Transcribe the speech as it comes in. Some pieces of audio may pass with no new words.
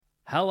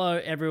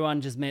Hello, everyone.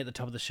 Just me at the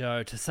top of the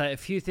show to say a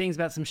few things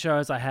about some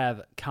shows I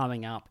have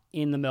coming up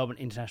in the Melbourne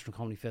International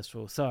Comedy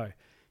Festival. So,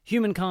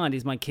 Humankind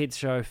is my kids'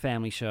 show,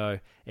 family show.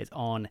 It's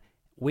on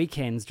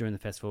weekends during the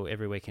festival,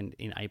 every weekend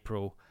in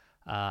April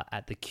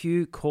at the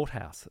Q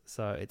Courthouse.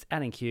 So, it's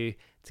out in Q.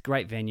 It's a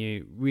great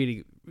venue,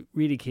 really,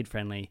 really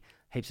kid-friendly.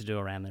 Heaps to do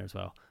around there as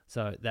well.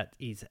 So, that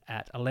is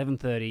at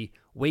 11:30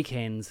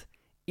 weekends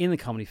in the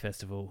Comedy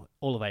Festival,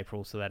 all of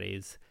April. So, that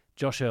is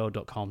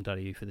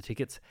joshearl.com.au for the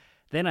tickets.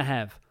 Then I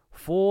have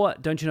 4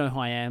 Don't You Know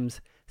Who I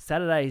Am's,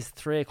 Saturdays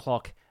 3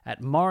 o'clock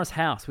at Morris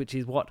House, which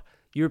is what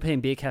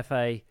European Beer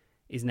Cafe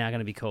is now going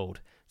to be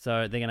called.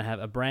 So they're going to have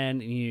a brand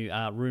new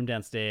room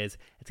downstairs.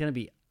 It's going to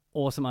be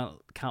awesome. I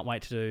can't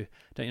wait to do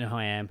Don't You Know Who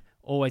I Am.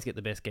 Always get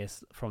the best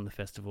guests from the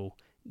festival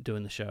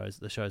doing the shows.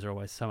 The shows are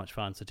always so much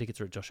fun. So tickets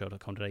are at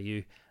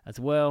joshearl.com.au as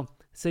well.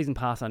 Season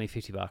pass only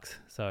 $50.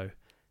 So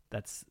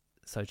that's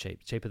so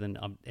cheap. Cheaper than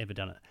I've ever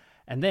done it.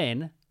 And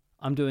then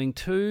I'm doing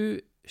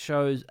 2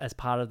 shows as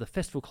part of the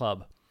Festival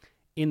Club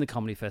in the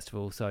Comedy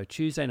Festival. So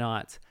Tuesday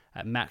nights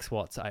at Max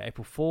Watts are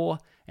April 4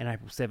 and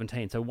April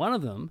 17. So one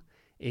of them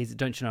is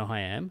Don't You Know Who I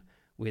Am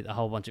with a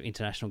whole bunch of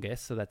international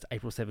guests. So that's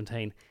April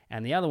 17.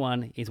 And the other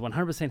one is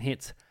 100%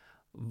 Hits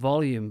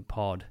Volume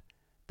Pod,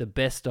 the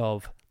best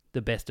of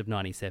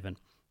 97.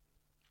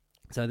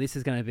 So this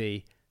is going to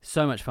be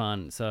so much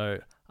fun. So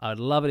I'd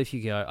love it if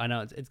you go. I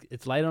know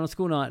it's late on a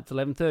school night. It's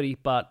 11:30,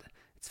 but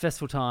it's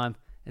festival time.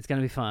 It's going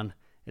to be fun.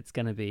 It's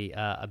going to be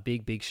a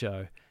big, big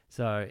show.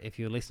 So if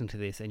you're listening to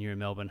this and you're in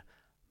Melbourne,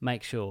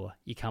 make sure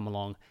you come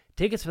along.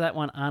 Tickets for that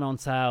one aren't on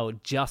sale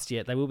just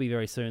yet. They will be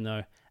very soon,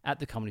 though, at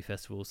the Comedy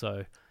Festival.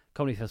 So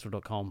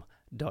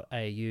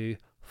comedyfestival.com.au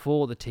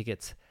for the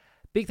tickets.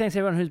 Big thanks to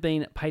everyone who's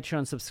been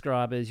Patreon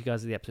subscribers. You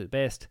guys are the absolute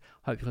best.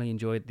 Hopefully you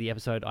enjoyed the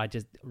episode I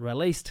just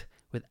released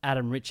with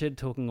Adam Richard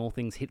talking all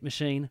things Hit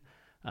Machine.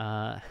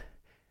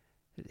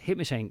 Hit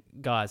Machine,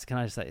 guys, can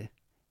I just say,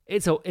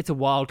 it's a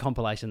wild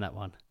compilation, that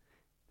one.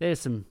 There's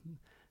some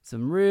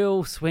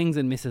real swings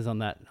and misses on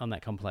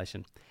that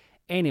compilation.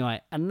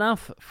 Anyway,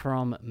 enough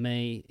from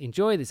me.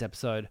 Enjoy this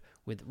episode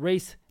with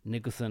Rhys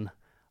Nicholson.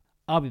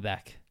 I'll be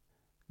back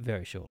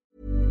very shortly.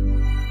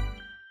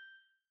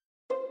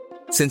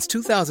 Since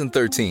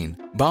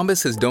 2013,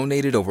 Bombas has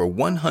donated over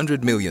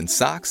 100 million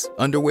socks,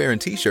 underwear, and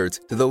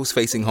T-shirts to those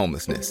facing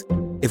homelessness.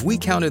 If we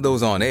counted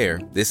those on air,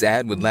 this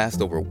ad would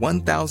last over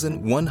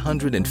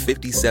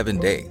 1,157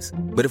 days.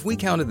 But if we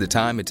counted the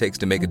time it takes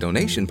to make a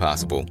donation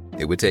possible,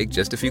 it would take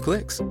just a few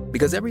clicks.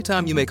 Because every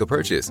time you make a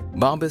purchase,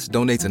 Bombas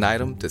donates an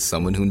item to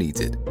someone who needs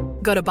it.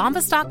 Go to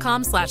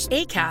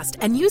bombas.com/ACAST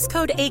and use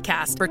code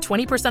ACAST for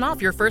 20% off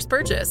your first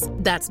purchase.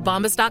 That's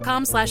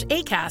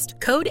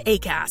bombas.com/ACAST, code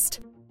ACAST.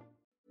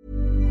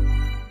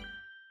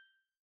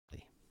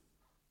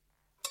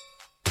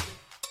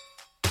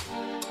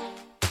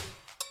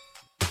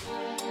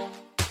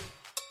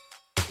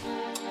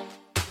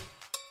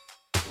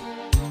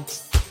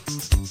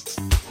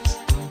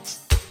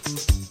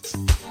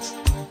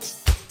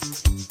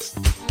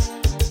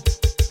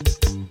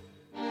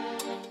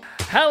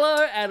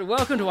 Hello and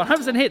welcome to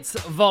 100% Hits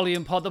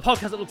Volume Pod, the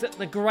podcast that looks at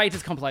the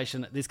greatest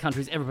compilation this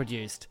country's ever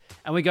produced,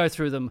 and we go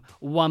through them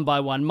one by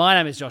one. My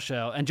name is Josh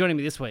Earl, and joining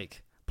me this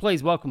week,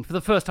 please welcome for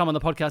the first time on the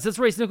podcast, it's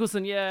Rhys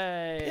Nicholson.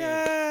 Yay!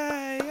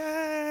 Yay!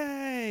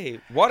 Yay!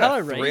 What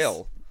a thrill!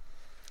 Rhys.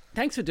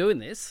 Thanks for doing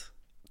this.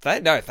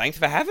 Thanks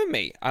for having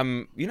me.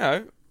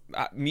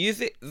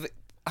 Music,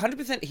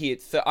 100%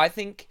 Hits. So I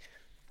think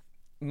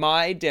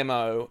my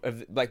demo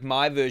of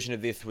my version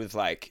of this was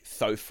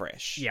so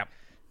fresh. Yep.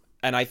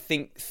 And I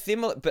think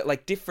similar,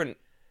 but different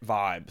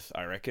vibes,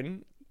 I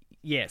reckon.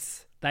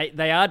 Yes,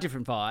 they are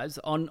different vibes.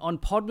 On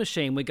Pod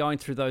Machine, we're going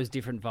through those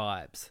different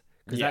vibes.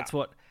 Because that's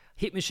what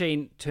Hit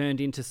Machine turned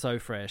into So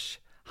Fresh.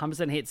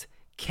 100% Hits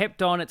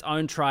kept on its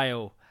own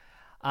trail.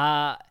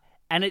 And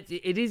it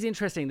is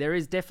interesting. There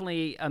is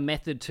definitely a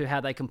method to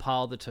how they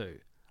compile the two,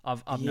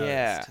 I've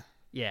noticed.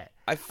 Yeah.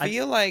 I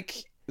feel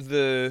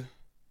the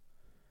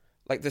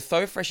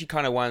So Freshy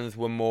kind of ones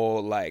were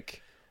more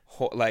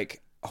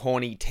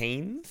horny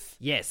teens.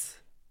 Yes.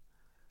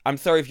 I'm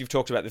sorry if you've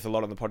talked about this a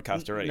lot on the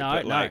podcast already.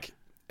 No.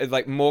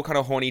 It's more kind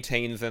of horny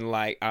teens and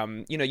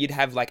you'd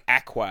have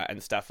Aqua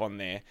and stuff on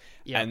there.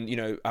 Yep. And,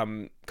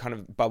 kind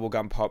of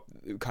bubblegum pop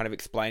kind of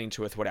explaining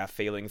to us what our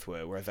feelings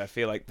were. Whereas I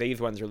feel like these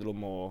ones are a little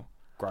more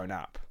grown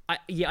up. I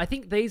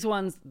think these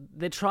ones,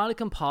 they're trying to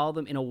compile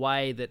them in a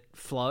way that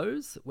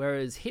flows.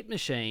 Whereas Hit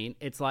Machine,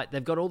 it's like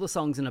they've got all the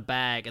songs in a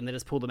bag and they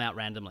just pull them out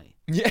randomly.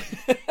 Yeah.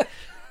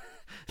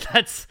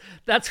 That's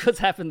what's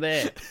happened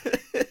there.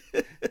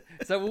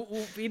 So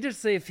we'll be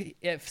interested to see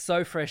if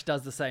So Fresh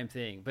does the same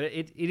thing. But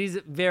it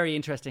is very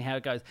interesting how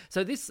it goes.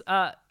 So this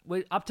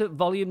we're up to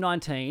Volume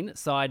 19,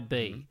 Side B.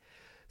 Mm-hmm.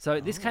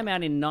 So this came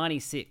out in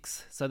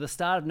 96. So the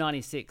start of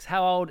 96.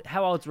 How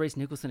old's Rhys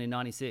Nicholson in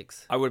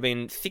 96? I would have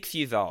been 6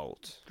 years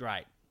old.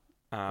 Great.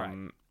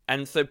 And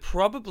so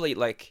probably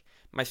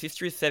my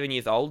sister is 7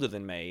 years older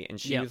than me,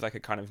 and she was a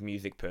kind of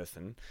music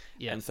person.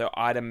 Yeah. And so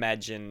I'd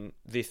imagine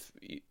this.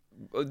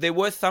 There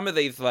were some of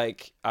these I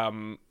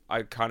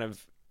kind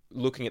of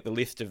looking at the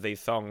list of these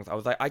songs, I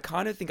was like, I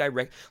kind of think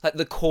like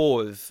the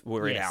Cores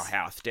were in Yes. our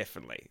house,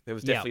 definitely. There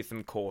was Yeah. definitely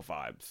some Core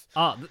vibes.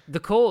 The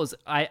Cores,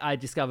 I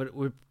discovered,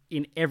 were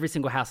in every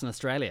single house in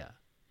Australia.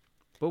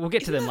 But we'll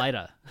get to them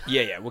later.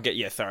 Yeah, we'll get.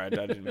 Yeah, sorry, I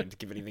didn't mean to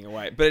give anything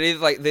away. But it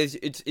is like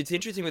it's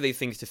interesting with these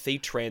things to see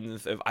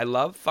trends of. I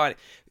love finding.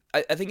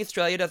 I think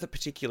Australia does it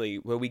particularly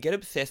where we get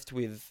obsessed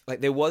with,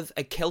 like, there was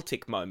a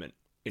Celtic moment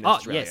in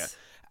Australia, yes.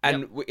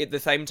 and at the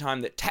same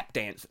time that tap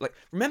dance, like,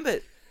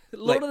 remember,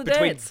 Lord like, of the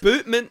between Dance.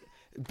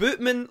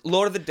 Bootman,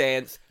 Lord of the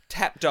Dance,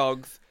 Tap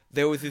Dogs,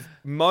 there was this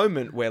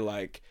moment where,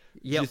 like,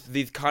 just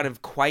these kind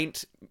of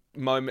quaint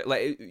moment,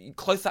 like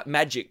close up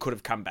magic could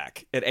have come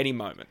back at any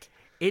moment.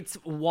 It's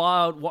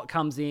wild what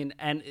comes in,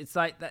 and it's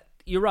like that.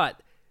 You're right.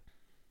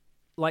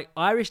 Like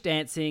Irish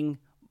dancing,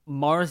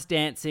 Morris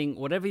dancing,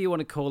 whatever you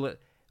want to call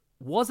it,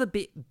 was a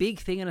big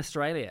thing in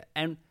Australia.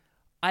 And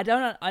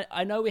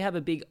I know we have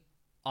a big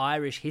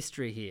Irish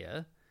history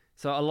here.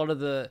 So a lot of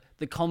the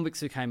convicts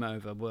who came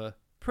over were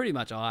pretty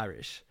much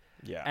Irish.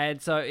 Yeah. And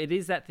so it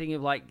is that thing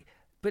of like,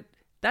 but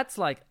that's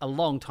like a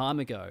long time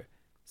ago.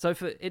 So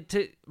for it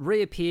to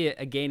reappear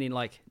again in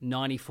like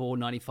 94,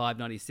 95,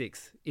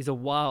 96 is a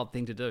wild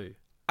thing to do.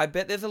 I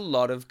bet there's a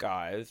lot of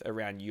guys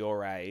around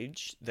your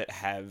age that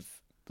have,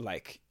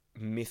 like,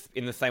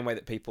 in the same way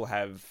that people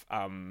have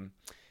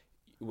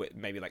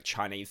maybe like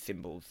Chinese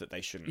symbols that they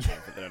shouldn't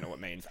have, that they don't know what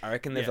it means. I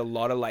reckon there's a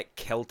lot of like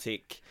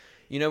Celtic,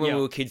 you know, when we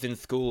were kids in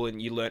school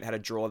and you learned how to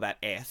draw that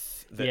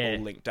S that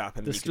all linked up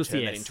and The you could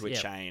turn that Stussy into a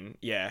S, chain.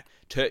 Yeah.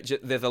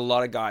 There's a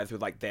lot of guys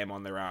with like them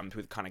on their arms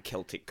with kind of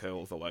Celtic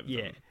curls all over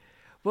them.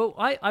 Well,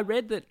 I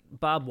read that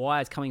barbed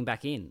wire is coming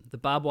back in. The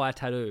barbed wire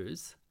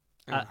tattoos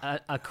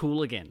are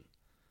cool again.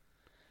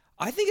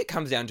 I think it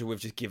comes down to we've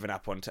just given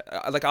up on...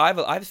 like, I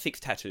have 6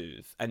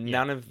 tattoos, and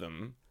none of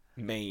them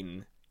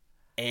mean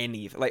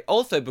anything. Like,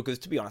 also because,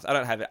 to be honest, I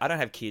don't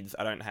have kids.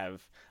 I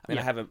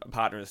have a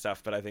partner and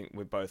stuff, but I think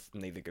we're going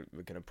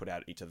to put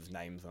out each other's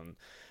names on.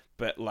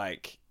 But,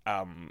 like,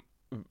 I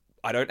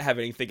don't have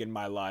anything in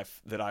my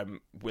life that I'm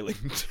willing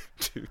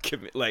to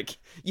commit. Like,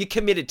 you're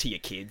committed to your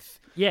kids.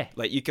 Yeah.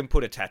 Like, you can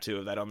put a tattoo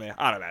of that on there.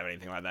 I don't have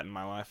anything like that in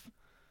my life.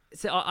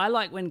 So I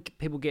like when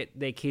people get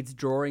their kids'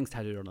 drawings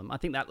tattooed on them. I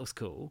think that looks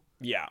cool.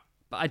 Yeah.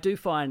 But I do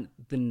find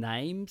the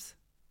names,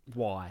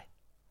 why?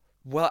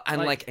 Well,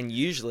 and and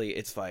usually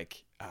it's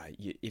like,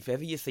 if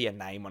ever you see a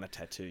name on a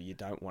tattoo, you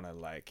don't want to,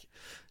 like,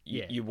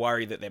 you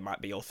worry that there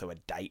might be also a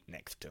date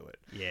next to it.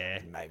 Yeah.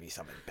 And maybe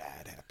something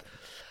bad happened.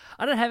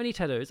 I don't have any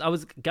tattoos. I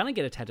was going to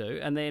get a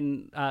tattoo, and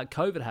then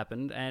COVID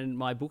happened, and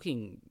my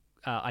booking,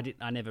 I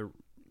never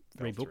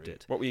rebooked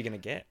it. What were you going to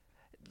get?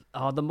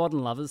 Oh, the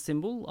Modern Lovers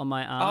symbol on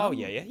my arm. Oh,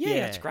 yeah,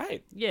 that's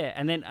great. Yeah,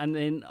 and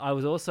then I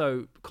was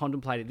also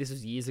contemplating, this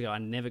was years ago, I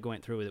never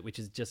went through with it, which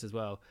is just as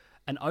well,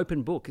 an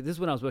open book. This is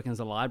when I was working as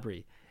a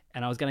library,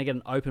 and I was going to get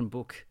an open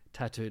book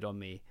tattooed on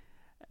me,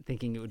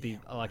 thinking it would be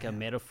like a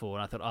metaphor,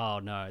 and I thought, oh,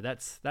 no,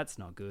 that's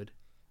not good.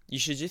 You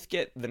should just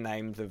get the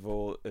names of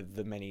all of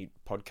the many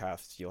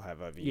podcasts you'll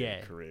have over your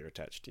career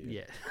attached to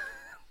you.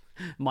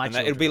 Yeah.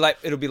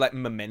 It'll be like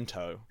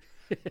Memento,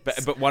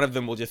 but one of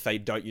them will just say,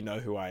 "Don't you know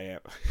who I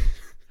am?"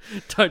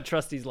 Don't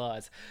trust his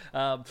lies.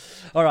 All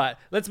right,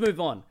 let's move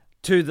on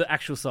to the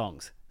actual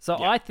songs. So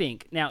I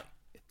think, now,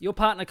 your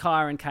partner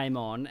Kyron came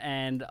on,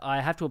 and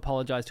I have to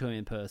apologise to him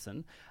in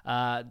person.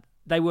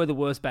 They were the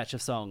worst batch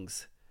of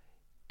songs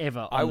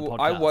ever on the podcast.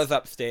 I was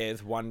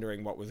upstairs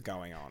wondering what was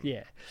going on.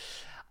 Yeah.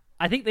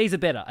 I think these are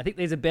better. I think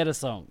these are better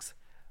songs.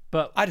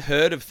 But I'd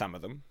heard of some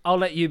of them. I'll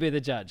let you be the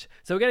judge.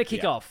 So we're going to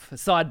kick off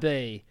side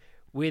B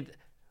with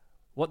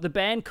what the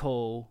band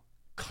call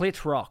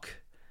Clit Rock.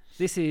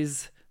 This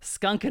is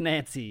Skunk and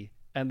Nancy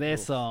and their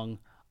song,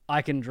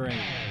 I Can Dream.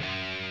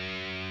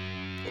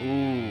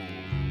 Ooh.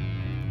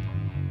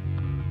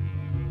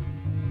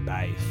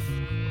 Bass.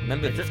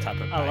 Remember this type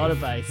of bass. A lot of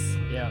bass,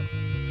 yeah.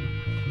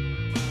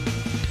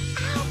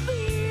 I'll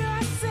be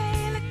your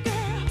sailor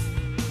girl.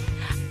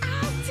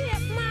 I'll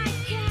tip my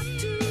cap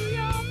to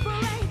your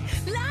parade.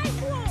 Life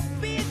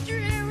won't be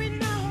dreary,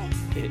 no.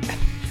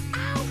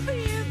 I'll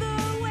be the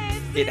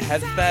waves. It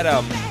has that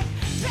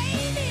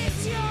Paint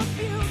is your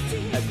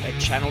beauty. a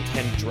Channel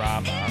 10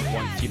 drama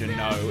wants you to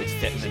know it's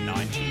set in the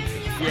 90s.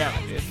 Yeah.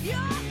 Your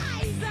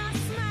eyes are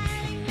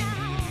smiling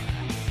now.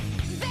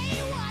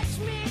 They watch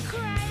me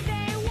cry.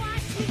 They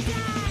watch me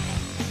die.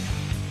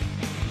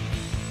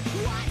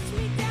 Watch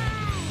me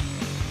die.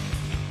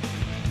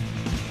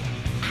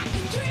 I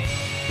can dream.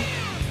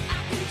 I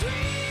can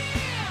dream.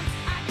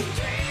 I can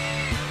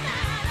dream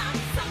that I'm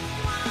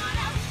someone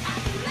else. I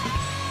can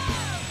love.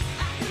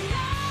 I can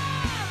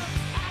love.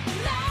 I can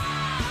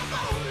love.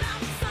 Oh,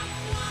 I'm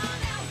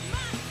someone else,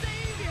 my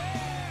savior.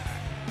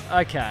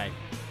 Okay.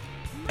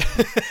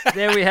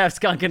 There we have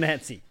Skunk and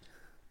Nancy.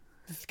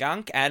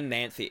 Skunk and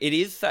Nancy. It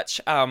is such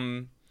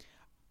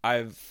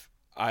I've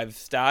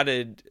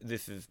started,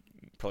 this is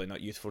probably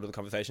not useful to the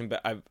conversation,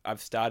 but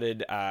I've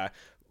started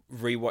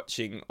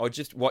rewatching or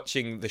just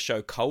watching the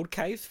show Cold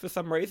Case for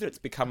some reason. It's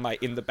become my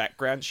in the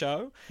background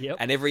show. Yep.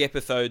 And every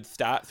episode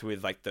starts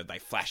with like they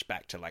flash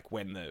back to like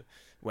when the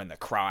when the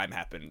crime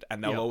happened,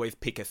 and they'll Yep. always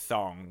pick a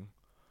song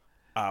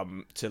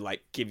to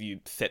like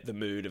set the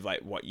mood of like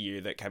what year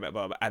that came out,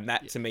 blah, blah, blah. And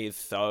that to me is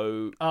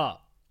so. Oh,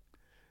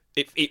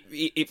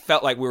 It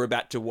felt like we were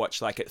about to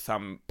watch like at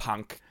some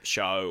punk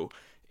show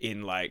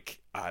in like,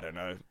 I don't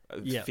know,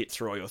 Yeah.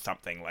 Fitzroy or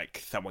something,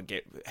 like someone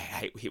get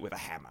hit with a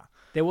hammer.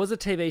 there was a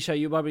TV show,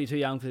 you're probably too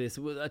young for this,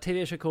 a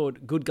TV show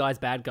called Good Guys,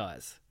 Bad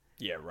Guys.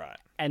 Yeah, right.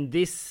 And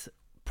this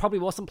probably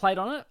wasn't played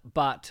on it,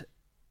 but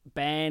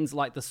bands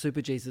like the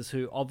Super Jesus,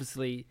 who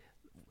obviously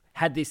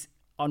had this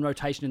on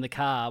rotation in the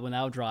car when they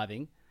were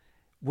driving,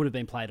 would have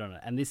been played on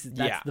it. And that's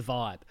Yeah. the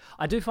vibe.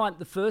 I do find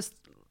the first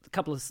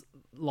couple of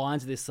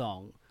lines of this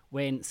song,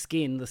 when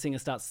Skin, the singer,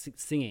 starts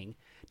singing,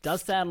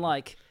 does sound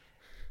like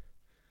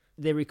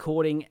they're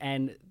recording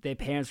and their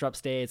parents are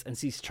upstairs and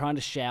she's trying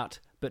to shout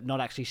but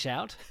not actually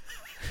shout.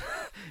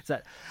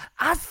 So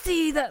I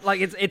see that,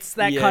 like it's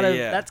that Yeah, kind of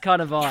yeah. that's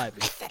kind of vibe.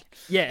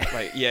 Yeah.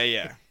 Like,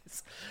 yeah.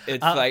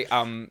 It's like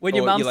When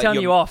your or mum's you're like, telling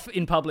your- you off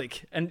in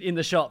public and in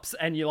the shops,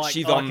 and you're like,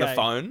 she's oh, on the okay.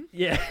 phone.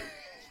 Yeah,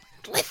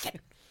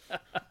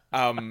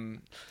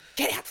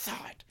 Get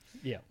outside.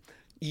 yeah.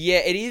 Yeah,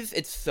 it is.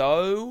 It's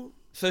so.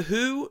 So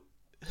who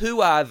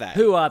are they?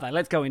 Who are they?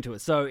 Let's go into it.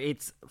 So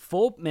it's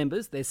 4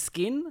 members. There's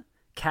Skin,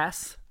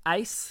 Cass,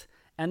 Ace,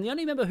 and the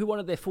only member who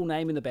wanted their full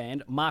name in the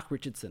band, Mark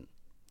Richardson.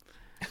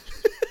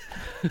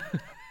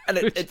 And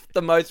it's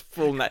the most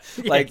full name.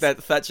 Like Yes.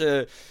 that's such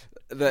a.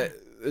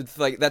 It's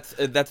like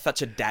that's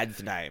such a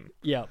dad's name.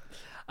 Yeah.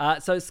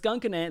 So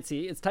Skunk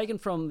Anansi, it's taken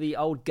from the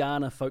old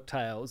Ghana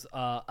folktales.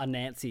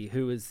 Anansi,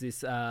 who was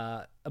this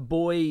a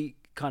boy,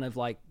 kind of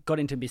like got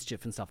into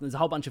mischief and stuff. And there's a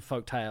whole bunch of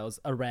folktales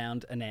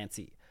around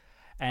Anansi.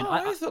 And I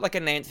always thought like a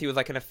Nancy was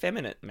like an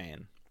effeminate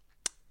man.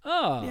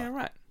 oh, Yeah,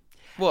 right.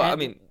 Well, I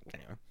mean,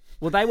 anyway.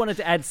 well, they wanted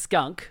to add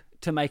skunk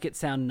to make it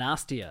sound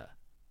nastier.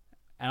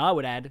 And I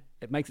would add,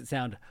 it makes it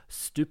sound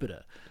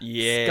stupider.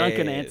 Yes. Skunk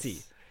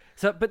Anansi.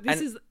 So, but this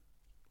And- is,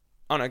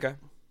 Oh no, go.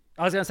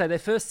 I was going to say their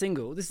first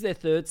single, this is their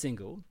third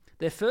single.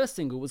 Their first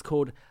single was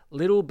called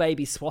Little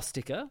Baby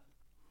Swastika.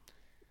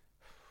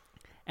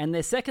 And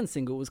their second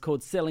single was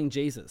called Selling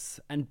Jesus.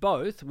 And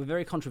both were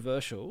very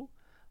controversial.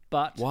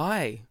 But,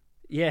 Why?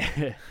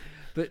 yeah,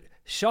 but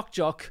Shock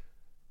Jock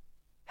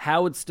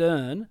Howard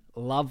Stern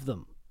loved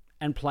them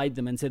and played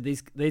them and said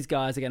these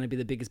guys are going to be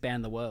the biggest band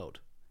in the world.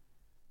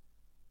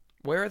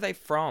 Where are they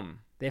from?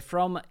 They're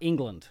from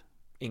England.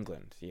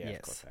 England. Yeah, Yes.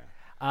 of course they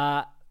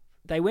are.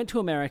 They went to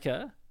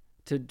America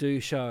to do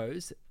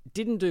shows,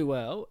 didn't do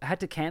well, had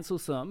to cancel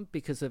some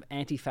because of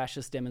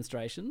anti-fascist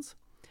demonstrations.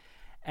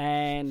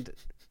 And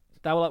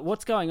they were like,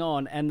 what's going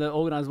on? And the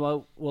organisers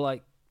were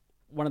like,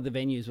 one of the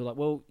venues were like,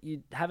 well,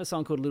 you have a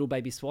song called Little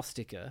Baby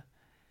Swastika.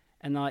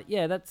 And they're like,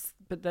 yeah, that's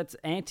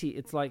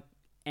it's like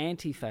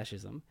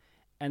anti-fascism.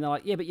 And they're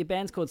like, yeah, but your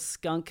band's called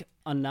Skunk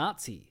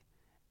Anansi.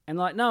 And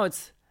they're like, no,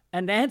 it's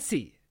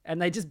Anansi.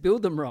 And they just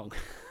billed them wrong.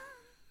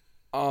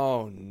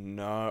 Oh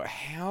no!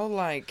 How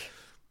like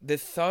they're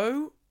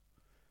so.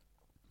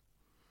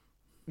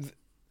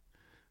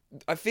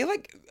 I feel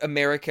like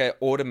America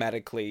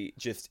automatically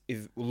just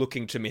is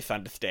looking to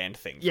misunderstand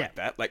things Yeah. like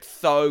that, like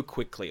so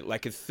quickly.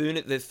 Like as soon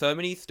as there's so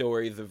many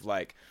stories of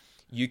like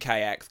UK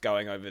acts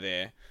going over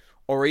there,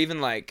 or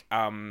even like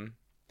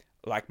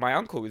my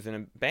uncle was in a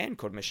band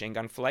called Machine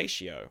Gun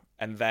Fellatio,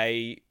 and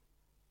they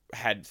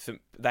had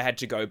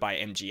to go by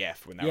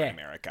MGF when they were Yeah. in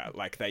America.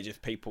 Like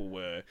people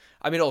were.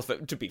 I mean, also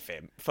to be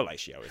fair,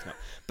 Fellatio is not.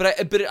 But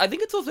I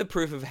think it's also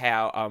proof of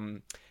how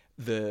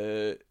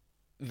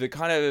the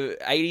kind of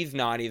 80s,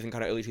 90s, and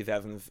kind of early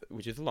 2000s,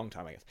 which is a long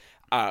time, I guess.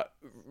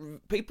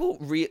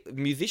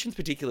 Musicians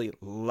particularly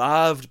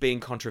loved being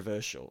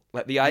controversial.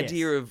 Like the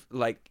idea of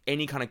like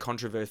any kind of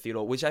controversy at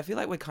all, which I feel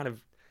like we're kind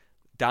of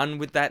done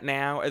with that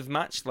now as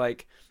much.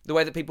 Like the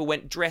way that people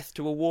went dressed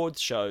to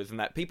awards shows and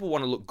that people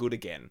want to look good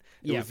again.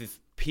 There was this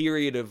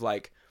period of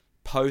like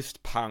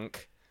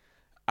post-punk,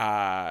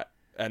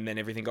 and then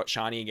everything got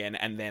shiny again,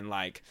 and then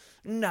like,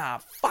 nah,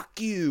 fuck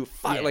you,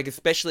 fuck. Yeah. Like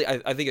especially,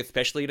 I think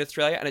especially in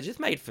Australia, and it just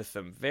made for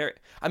some very.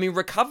 I mean,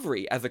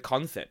 Recovery as a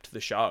concept, the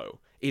show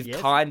is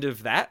kind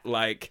of that.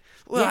 Like,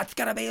 well, it's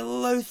gonna be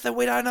loose, and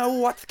we don't know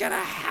what's gonna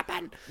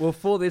happen. Well,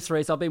 for this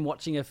race, I've been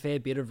watching a fair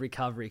bit of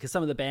Recovery because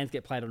some of the bands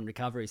get played on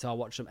Recovery, so I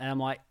watch them, and I'm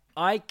like,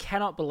 I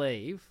cannot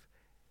believe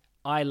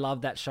I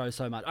love that show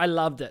so much. I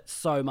loved it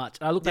so much.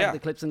 And I look back at the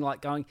clips and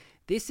like going,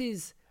 this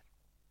is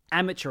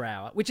amateur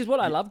hour, which is what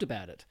I loved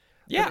about it.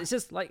 Yeah. But it's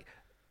just like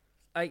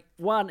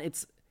one,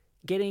 it's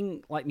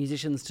getting like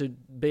musicians to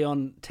be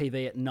on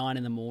TV at 9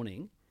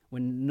 a.m.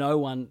 when no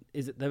one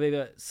is. They've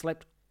either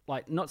slept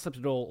not slept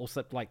at all or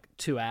slept like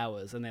 2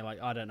 hours, and they're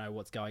like, I don't know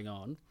what's going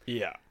on.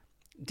 Yeah.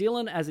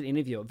 Dylan, as an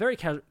interviewer, very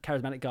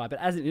charismatic guy, but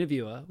as an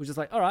interviewer, was just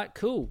like, all right,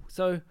 cool.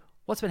 So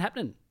what's been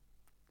happening?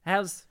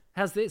 How's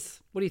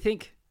this? What do you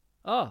think?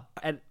 Oh,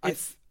 and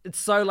it's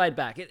so laid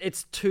back.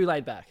 It's too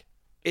laid back.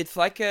 It's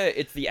like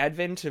it's the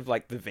advent of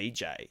like the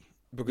VJ,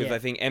 because I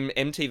think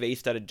MTV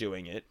started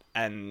doing it,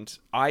 and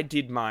I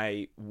did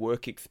my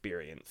work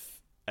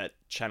experience at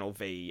Channel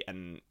V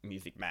and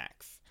Music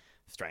Max,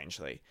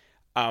 strangely.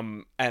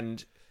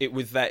 And it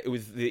was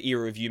the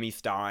era of Yumi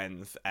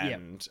Steins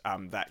and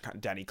that kind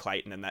of Danny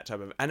Clayton and that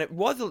type of, and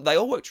they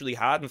all worked really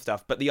hard and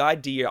stuff. But the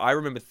idea, I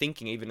remember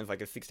thinking, even as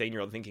like a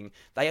 16-year-old, thinking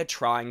they are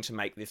trying to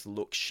make this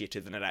look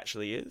shitter than it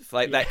actually is.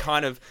 Like that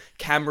kind of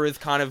camera's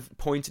kind of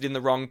pointed in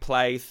the wrong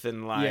place,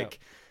 and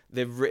like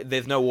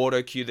there's no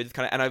auto cue. There's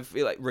kind of, and I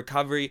feel like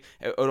Recovery,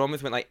 it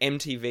almost went like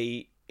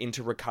MTV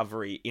into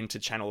Recovery into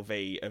Channel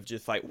V of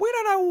just like, we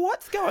don't know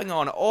what's going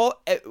on.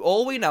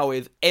 All we know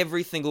is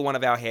every single one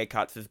of our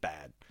haircuts is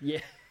bad. Yeah.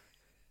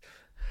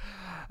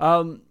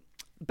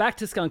 Back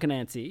to Skunk and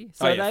Nancy.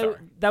 So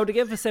they were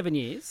together for 7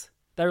 years.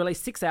 They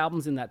released 6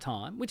 albums in that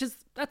time, which is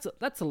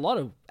that's a lot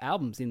of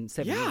albums in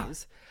 7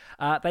 years.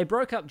 They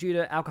broke up due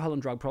to alcohol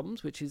and drug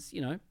problems, which is,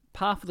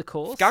 par for the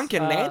course. Skunk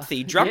and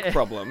Nancy, drunk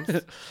problems.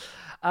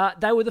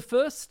 They were the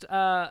first.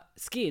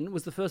 Skin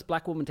was the first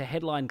black woman to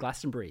headline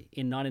Glastonbury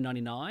in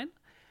 1999,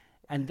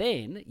 and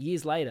then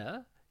years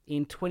later,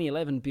 in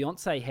 2011,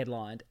 Beyonce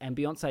headlined, and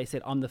Beyonce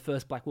said, "I'm the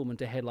first black woman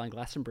to headline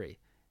Glastonbury."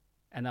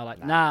 And they're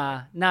like,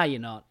 nah, you're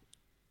not.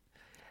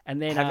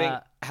 And then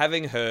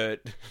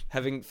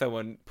having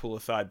someone pull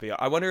aside Beyonce,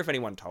 I wonder if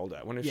anyone told her.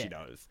 I wonder if she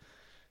knows.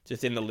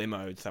 Just in the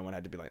limo, someone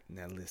had to be like,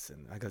 "Now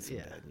listen, I got some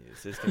bad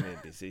news. There's going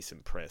to be some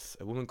press.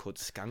 A woman called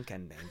Skunk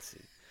and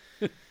Nancy."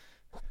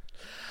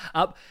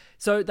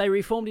 So they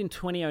reformed in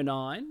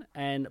 2009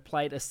 and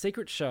played a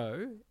secret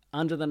show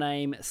under the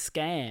name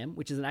Scam,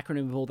 which is an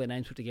acronym of all their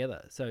names put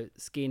together. So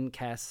Skin,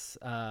 Cass,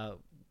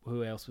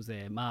 who else was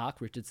there?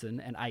 Mark Richardson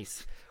and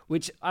Ace,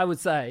 which I would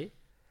say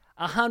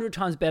 100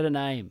 times better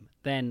name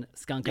than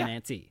Skunk and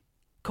Nancy.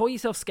 Call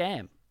yourself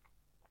Scam.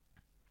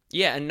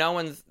 Yeah, and no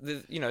one's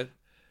going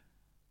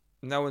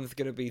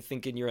to be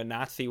thinking you're a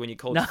Nazi when you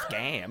call it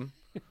Scam.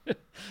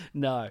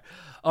 No.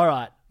 All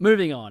right,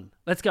 moving on.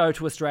 Let's go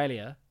to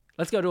Australia.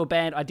 Let's go to a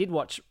band I did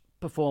watch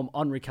perform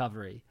on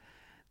Recovery.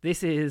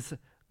 This is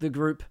the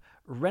group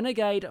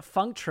Renegade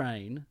Funk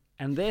Train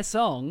and their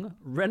song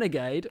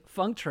Renegade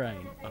Funk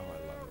Train. Oh, I love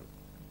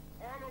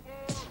it.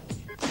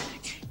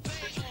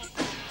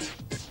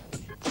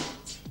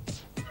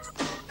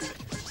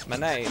 My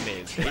name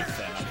is Rhys,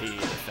 and I'm here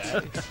to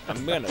say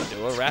I'm going to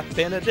do a rap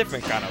in a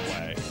different kind of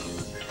way.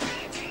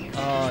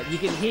 You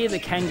can hear the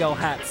Kangol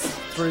hats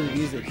through the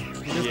music.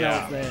 You just know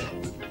it's there.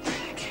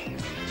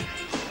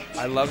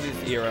 I love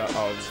this era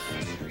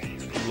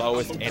of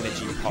lowest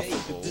energy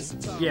possible.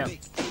 Yeah.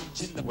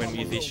 When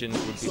musicians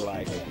would be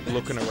like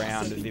looking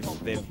around as if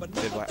they're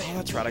like, oh,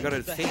 that's right, I got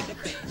to sing.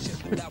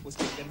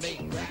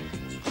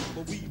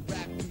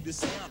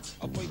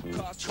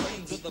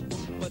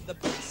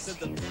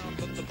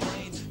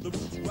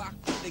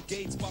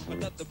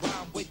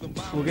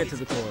 We'll get to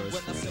the chorus.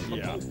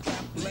 Yeah.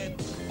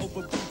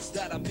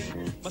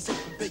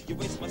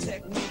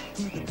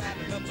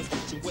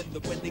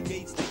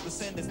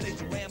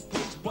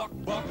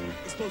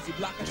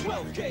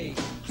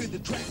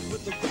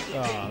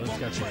 Oh, let's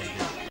go for it.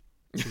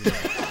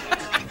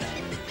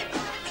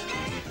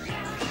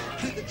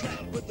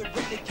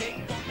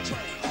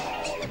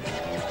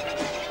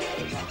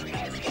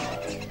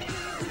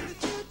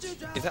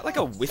 Is that like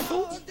a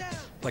whistle?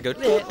 Like a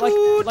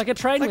like a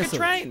train like whistle. a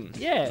train.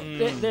 Yeah,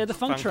 they're the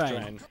funk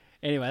train.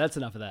 Anyway, that's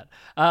enough of that.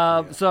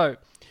 So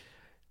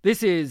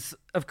this is,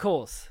 of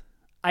course,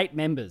 8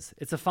 members.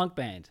 It's a funk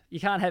band. You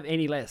can't have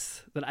any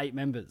less than 8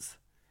 members.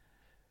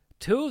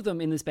 2 of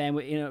them in this band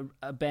were in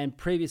a band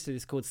previous to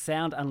this called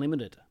Sound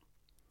Unlimited.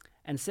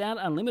 And Sound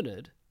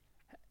Unlimited,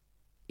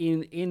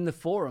 in the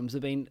forums,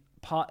 have been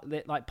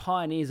like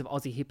pioneers of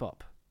Aussie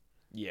hip-hop.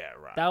 Yeah,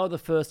 right. They were the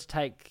first to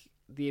take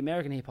the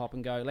American hip-hop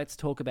and go, let's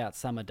talk about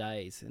summer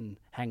days and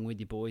hang with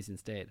your boys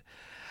instead.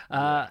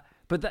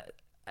 But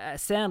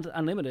Sound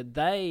Unlimited,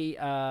 they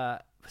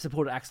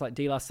supported acts like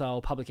De La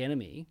Soul, Public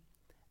Enemy,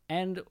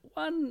 and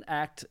one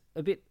act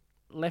a bit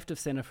left of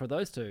centre for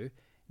those two,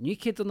 New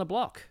Kids on the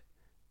Block.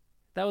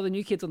 They were the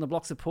New Kids on the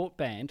Block support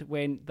band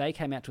when they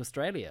came out to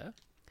Australia.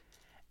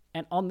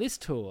 And on this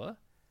tour,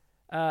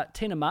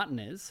 Tina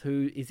Martinez,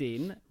 who is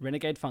in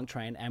Renegade Funk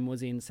Train and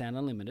was in Sound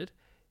Unlimited,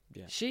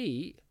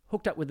 she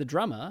hooked up with the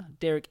drummer,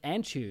 Derek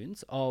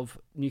Antunes, of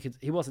New Kids.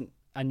 He wasn't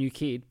a new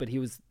kid, but he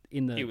was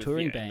in the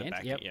touring band. In the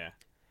backing,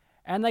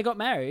 And they got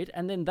married,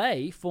 and then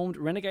they formed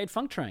Renegade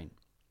Funk Train.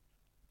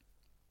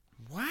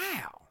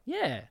 Wow.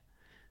 Yeah.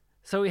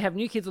 So we have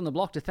New Kids on the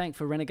Block to thank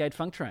for Renegade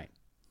Funk Train.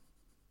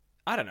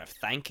 I don't know if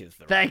thank is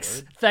the Thanks.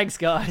 right word. Thanks,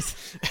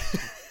 guys.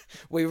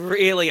 We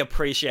really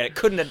appreciate it.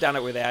 Couldn't have done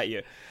it without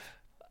you.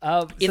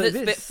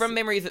 From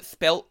memory, is it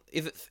spelt?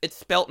 It's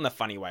spelt in a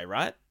funny way,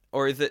 right?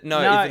 Or is it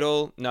no? Is it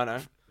all no?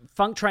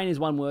 Funk Train is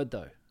one word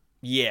though.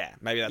 Yeah,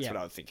 maybe that's what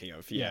I was thinking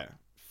of. Yeah,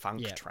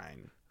 Funk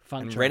Train.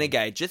 Funk and Train.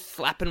 Renegade, just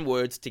slapping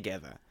words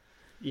together.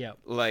 Yeah.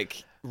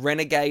 Like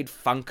Renegade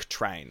Funk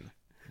Train.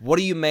 What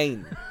do you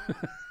mean?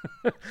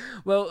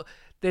 Well,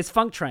 there's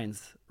funk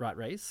trains, right,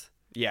 Rhys?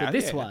 Yeah. But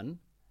this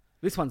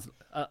one's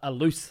a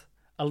loose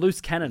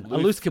cannon, a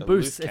loose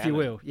caboose, if you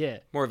will. Yeah.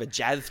 More of a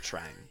jazz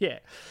train. Yeah.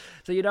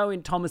 So,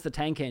 in Thomas the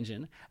Tank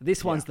Engine,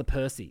 this one's the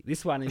Percy.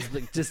 This one is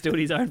just doing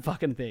his own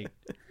fucking thing.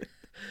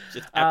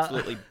 Just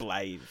absolutely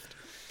blazed.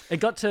 It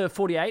got to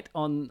 48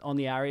 on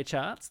the ARIA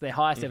charts, their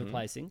highest Mm-hmm. ever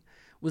placing.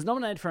 Was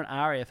nominated for an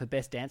ARIA for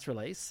Best Dance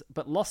Release,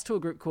 but lost to a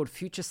group called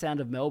Future Sound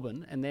of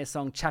Melbourne and their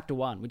song Chapter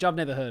 1, which I've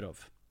never heard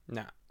of.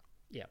 No.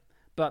 Yeah.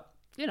 But,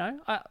 you know,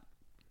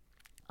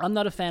 I'm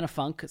not a fan of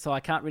funk, so I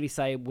can't really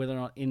say whether or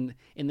not in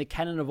the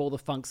canon of all the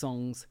funk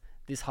songs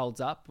this holds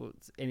up or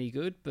it's any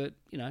good, but,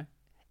 you know,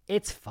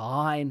 it's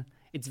fine.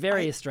 It's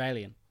very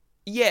Australian.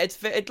 Yeah,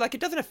 it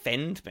doesn't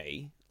offend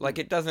me. Like,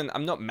 it doesn't...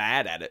 I'm not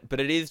mad at it, but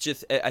it is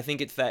just... I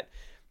think it's that...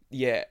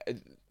 Yeah,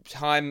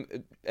 time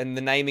and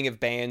the naming of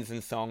bands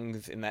and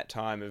songs in that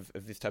time of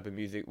this type of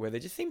music where there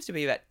just seems to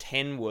be about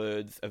 10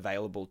 words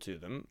available to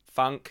them.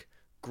 Funk,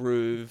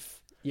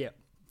 groove... Yeah.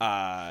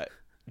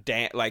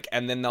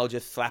 And then they'll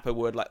just slap a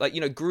word like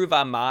you know, Groove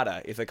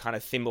Armada is a kind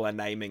of similar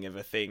naming of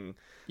a thing.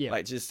 Yeah.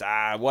 Like just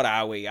what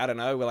are we? I don't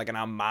know. We're like an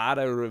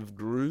armada of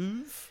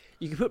groove.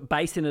 You can put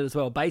bass in it as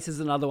well. Bass is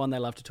another one they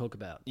love to talk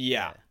about.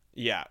 Yeah.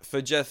 So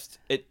just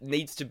it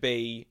needs to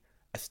be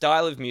a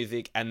style of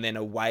music and then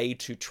a way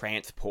to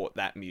transport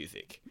that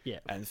music. Yeah.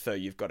 And so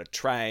you've got a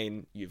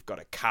train, you've got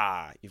a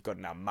car, you've got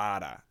an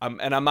armada.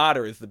 An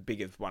armada is the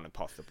biggest one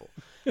possible.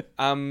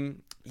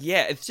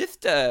 Yeah, it's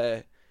just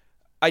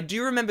I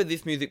do remember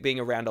this music being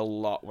around a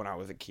lot when I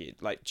was a kid.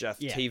 Like, just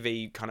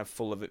TV kind of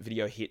full of it,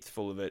 video hits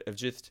full of it, of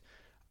just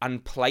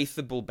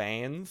unplaceable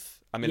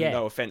bands. I mean,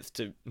 no offense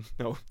to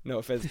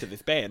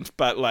this band,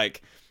 but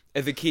like,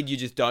 as a kid,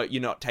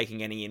 you're not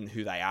taking any in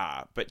who they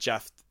are, but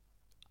just,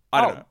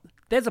 I don't know.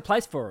 There's a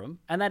place for them,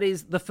 and that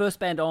is the first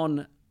band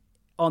on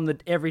the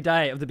every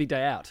day of the big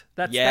day out.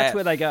 That's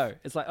where they go.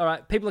 It's like, all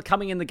right, people are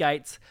coming in the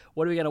gates.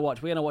 What are we going to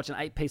watch? We're going to watch an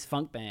 8-piece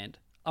funk band.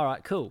 All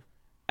right, cool.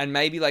 And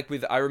maybe like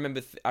I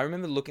remember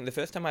looking the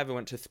first time I ever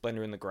went to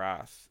Splendor in the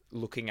Grass,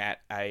 looking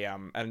at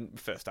and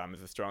first time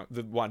is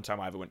the one time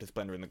I ever went to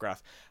Splendor in the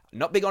Grass,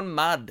 not big on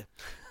mud,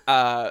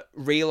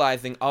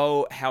 realizing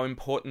how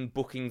important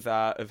bookings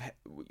are of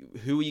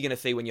who are you going to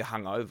see when you're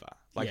hungover,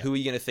 like who are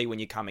you going to see when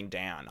you're coming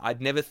down. I'd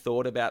never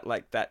thought about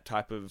like that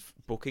type of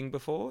booking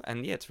before,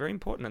 and yeah, it's very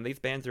important, and these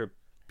bands are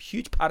a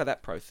huge part of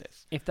that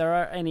process. If there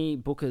are any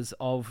bookers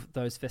of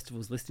those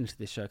festivals listening to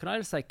this show, can I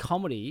just say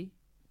comedy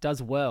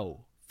does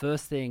well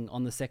first thing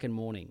on the second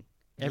morning.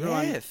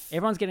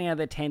 Everyone's getting out of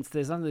their tents.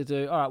 There's nothing to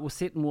do. All right, we'll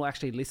sit and we'll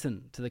actually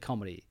listen to the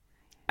comedy.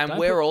 And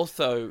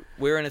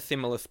we're in a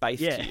similar space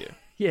to you.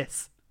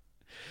 Yes.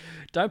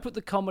 Don't put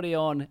the comedy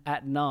on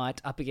at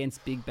night up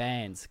against big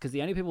bands, because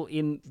the only people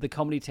in the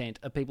comedy tent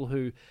are people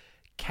who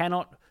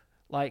cannot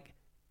like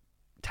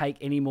take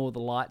any more of the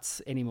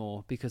lights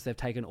anymore because they've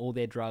taken all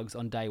their drugs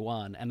on day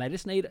one, and they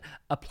just need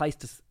a place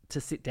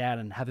to sit down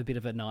and have a bit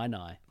of a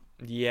nine-eye.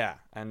 Yeah,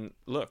 and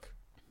look,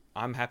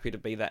 I'm happy to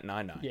be that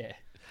nine-nine. Yeah.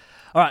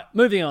 All right,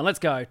 moving on. Let's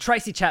go.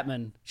 Tracy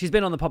Chapman. She's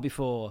been on the pod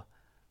before.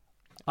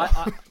 As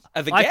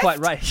a guest? I quite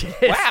rate.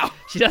 Yes. Wow.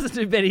 She doesn't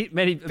do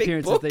many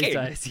appearances booking. these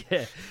days.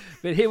 Yeah.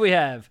 But here we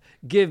have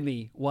Give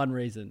Me One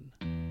Reason.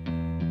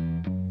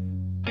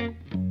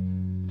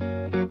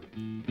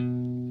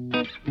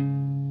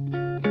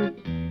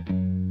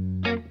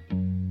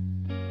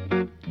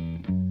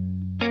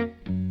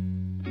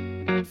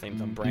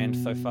 Seems on brand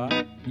so far.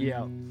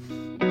 Yeah.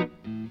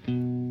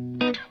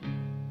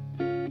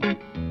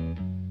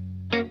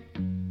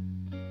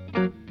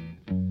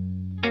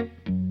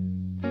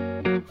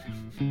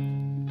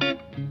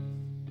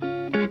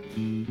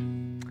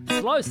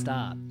 Slow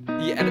start.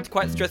 Yeah, and it's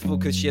quite stressful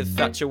because she has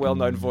such a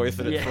well-known voice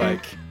that it's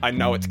like, I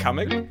know it's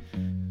coming.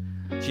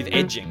 She's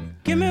edging.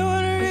 Give me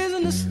one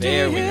reason to stay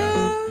There we go.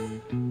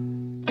 here,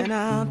 and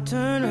I'll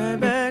turn right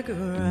back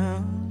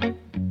around.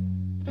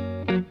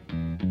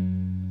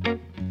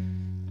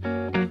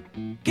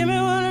 Give me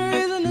one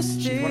reason to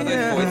stay She's one of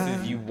those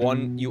voices you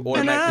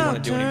automatically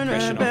want to do an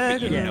impression of,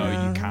 but you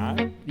know you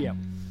can't. Yeah.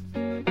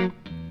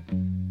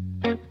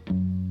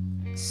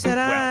 Said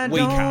I we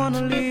don't can't.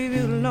 wanna leave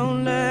you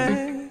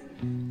lonely.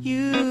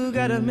 You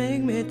gotta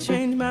make me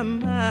change my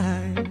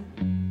mind.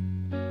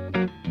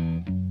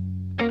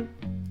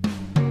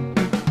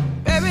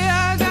 Baby,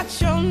 I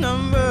got your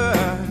number.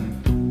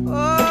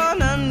 Oh,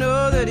 and I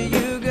know that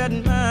you got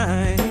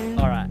mine.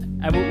 All right.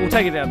 And we'll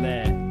take it down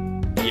there.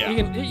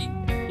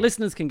 Yeah.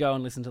 Listeners can go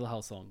and listen to the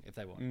whole song if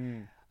they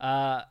want.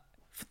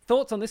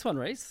 Thoughts on this one,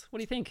 Rhys? What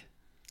do you think?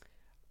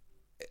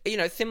 You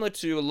know, similar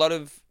to a lot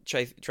of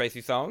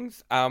Tracy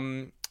songs,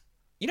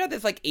 you know,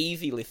 there's like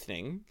easy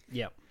listening.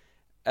 Yep.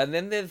 And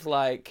then there's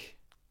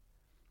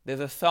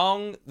a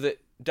song that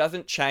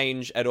doesn't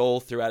change at all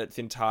throughout its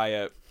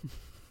entire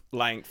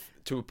length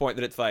to a point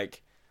that it's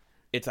like,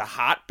 it's a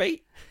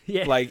heartbeat.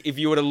 Yeah. Like if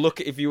you were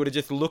to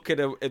just look at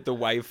the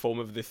waveform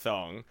of this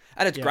song,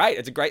 and it's great.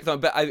 It's a great song.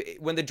 But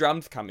when the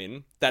drums come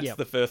in, that's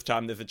the first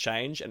time there's a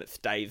change, and it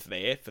stays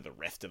there for the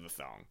rest of the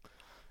song.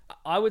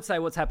 I would say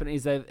what's happened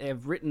is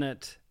they've written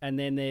it and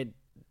then they're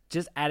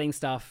just adding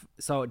stuff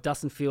so it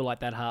doesn't feel like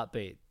that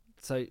heartbeat.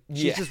 So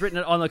she's just written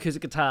it on the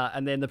acoustic guitar,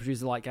 and then the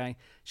producer's like going,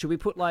 should we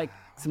put like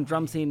some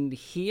drums in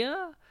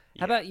here?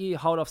 How about you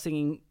hold off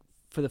singing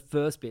for the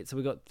first bit? So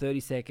we've got 30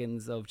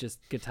 seconds of just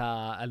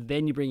guitar, and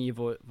then you bring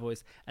your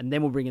voice, and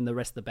then we'll bring in the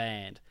rest of the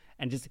band.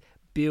 And just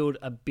build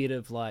a bit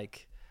of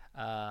like,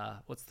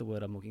 what's the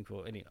word I'm looking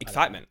for?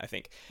 Excitement, I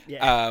think.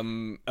 Yeah.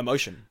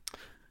 Emotion.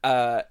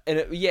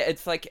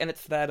 It's like, and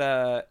it's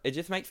that, it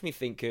just makes me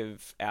think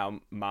of our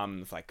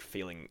mums, like,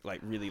 feeling, like,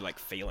 really, like,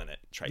 feeling it,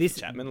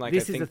 Tracy Chapman. Like,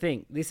 this is the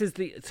thing. This is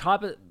the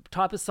type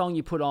of song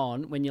you put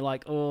on when you're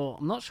like, oh,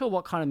 I'm not sure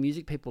what kind of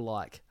music people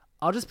like.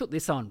 I'll just put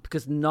this on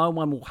because no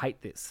one will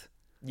hate this.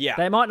 Yeah.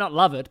 They might not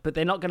love it, but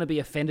they're not going to be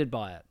offended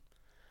by it.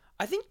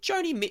 I think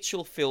Joni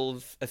Mitchell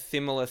fills a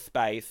similar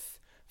space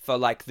for,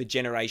 like, the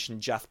generation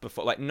just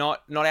before, like,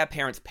 not our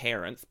parents'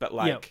 parents, but,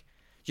 like... Yep.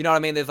 You know what I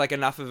mean? There's like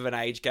enough of an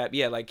age gap.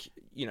 Yeah, like,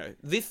 you know,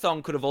 this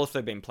song could have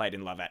also been played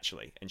in Love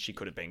Actually, and she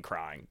could have been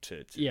crying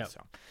to this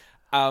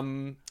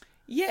song.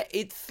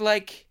 It's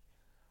like,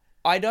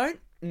 I don't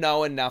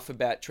know enough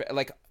about,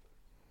 like,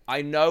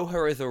 I know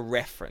her as a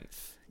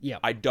reference. Yeah.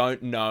 I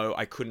don't know,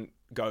 I couldn't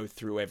go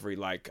through every,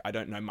 like, I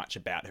don't know much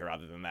about her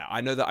other than that.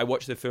 I know that I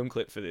watched the film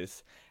clip for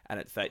this, and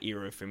it's that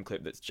era of film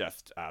clip that's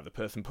just the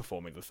person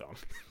performing the song.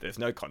 There's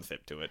no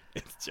concept to it.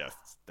 It's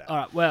just that. All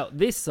right. Well,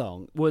 this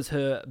song was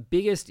her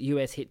biggest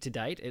US hit to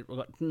date. It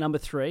got number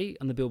 3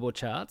 on the Billboard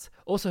charts.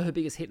 Also her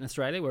biggest hit in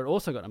Australia, where it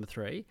also got number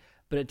 3.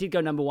 But it did go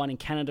number 1 in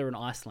Canada and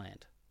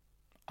Iceland.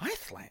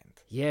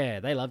 Iceland? Yeah,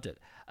 they loved it.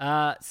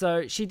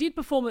 So she did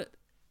perform it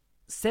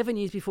 7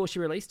 years before she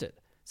released it.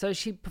 So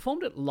she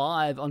performed it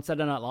live on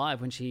Saturday Night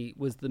Live when she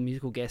was the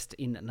musical guest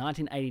in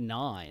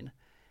 1989.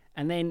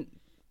 And then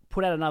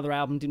put out another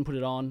album, didn't put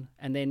it on.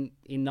 And then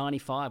in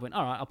 95 went,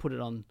 all right, I'll put it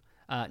on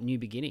New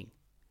Beginning.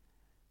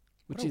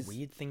 What a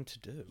weird thing to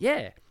do.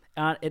 Yeah.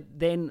 It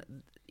then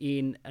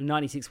in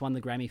 96 won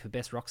the Grammy for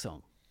Best Rock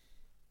Song.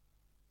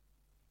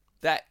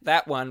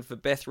 That one for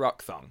Best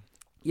Rock Song.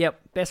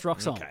 Yep, Best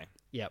Rock Song. Okay.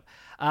 Yep.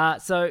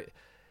 So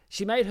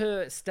she made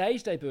her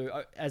stage debut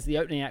as the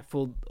opening act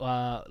for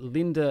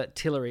Linda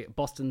Tillery at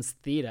Boston's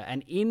Theatre.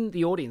 And in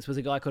the audience was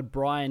a guy called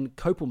Brian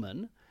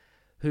Kopelman,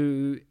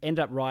 who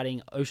ended up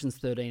writing Ocean's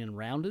 13 and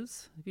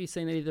Rounders. Have you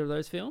seen either of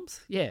those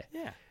films? Yeah.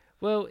 Yeah.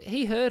 Well,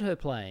 he heard her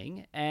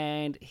playing,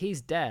 and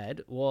his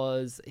dad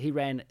he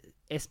ran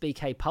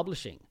SBK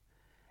Publishing.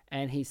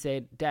 And he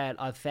said, Dad,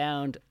 I've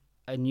found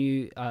a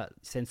new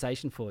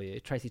sensation for you,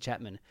 Tracy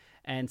Chapman.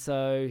 And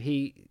so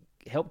he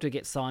helped her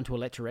get signed to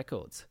Elektra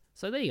Records.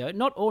 So there you go.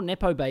 Not all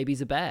Nepo babies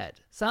are bad.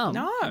 Some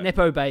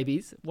Nepo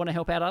babies want to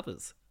help out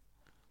others.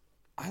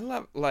 I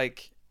love,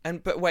 like...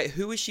 But wait,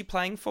 who is she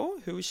playing for?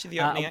 Who is she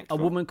the opening act for? A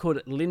woman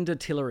called Linda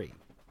Tillery.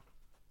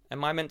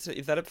 Am I meant to...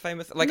 Is that a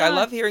famous... Like, No. I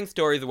love hearing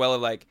stories as well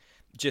of, like,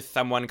 just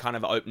someone kind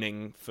of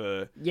opening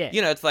for... Yeah.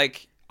 You know, it's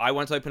like, I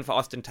want to open for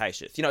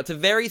Ostentatious. You know, it's a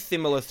very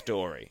similar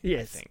story,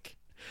 Yes. I think.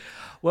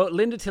 Well,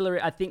 Linda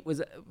Tillery, I think,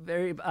 was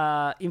very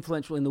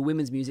influential in the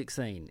women's music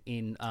scene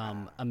in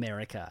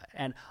America.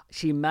 And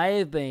she may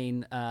have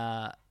been...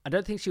 I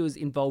don't think she was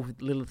involved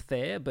with Lilith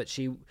Fair, but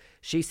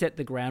she set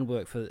the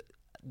groundwork for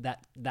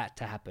that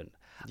to happen.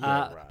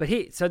 Yeah, right.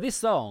 But so this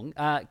song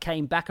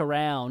came back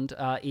around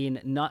in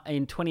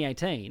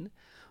 2018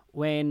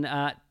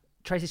 when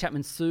Tracy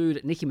Chapman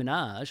sued Nicki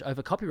Minaj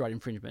over copyright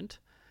infringement,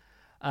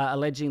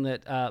 alleging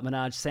that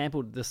Minaj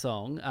sampled the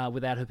song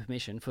without her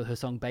permission for her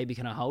song "Baby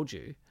Can I Hold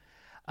You,"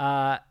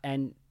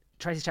 and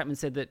Tracy Chapman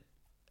said that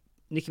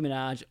Nicki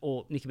Minaj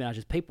or Nicki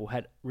Minaj's people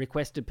had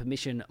requested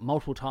permission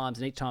multiple times,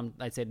 and each time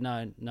they said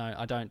no,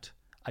 I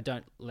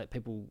don't let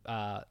people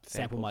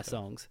sample my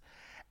songs,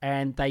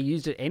 and they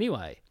used it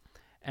anyway.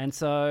 And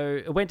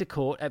so it went to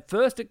court. At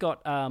first, it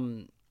got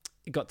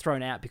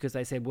thrown out because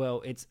they said,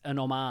 well, it's an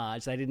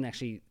homage. They didn't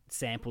actually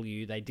sample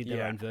you. They did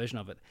their own version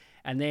of it.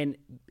 And then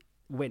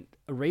went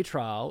a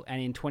retrial,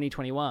 and in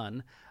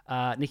 2021,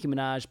 Nicki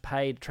Minaj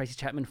paid Tracy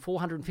Chapman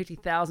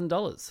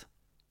 $450,000.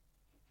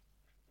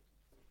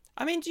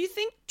 I mean, do you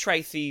think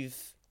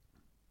Tracy's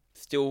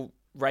still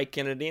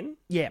raking it in?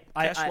 Yeah.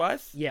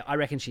 Cash-wise? Yeah, I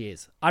reckon she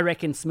is. I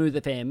reckon Smooth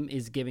FM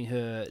is giving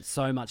her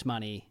so much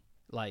money.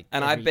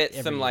 And I bet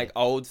some year. like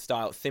old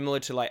style, similar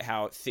to like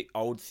how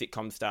old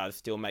sitcom stars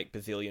still make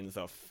bazillions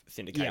off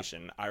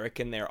syndication. I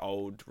reckon their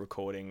old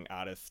recording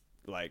artist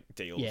like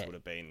deals would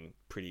have been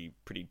pretty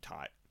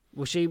tight.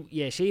 Well, she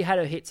had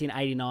her hits in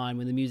 '89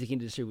 when the music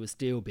industry was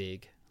still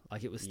big.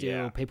 Like it was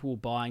still people were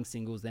buying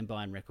singles, then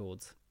buying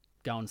records,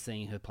 going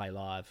seeing her play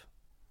live.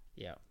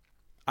 Yeah.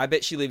 I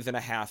bet she lives in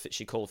a house that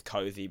she calls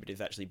cozy, but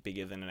is actually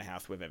bigger than a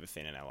house we've ever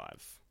seen in our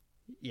lives.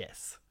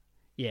 Yes.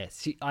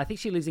 I think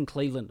she lives in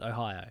Cleveland,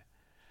 Ohio.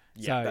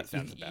 Yeah, so that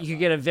sounds about you could right.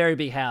 get a very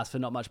big house for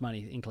not much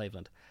money in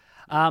Cleveland.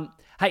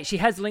 Hey, she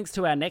has links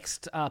to our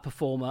next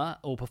performer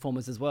or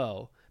performers as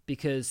well,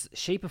 because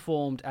she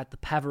performed at the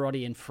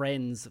Pavarotti and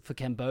Friends for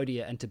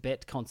Cambodia and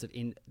Tibet concert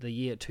in the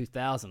year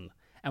 2000.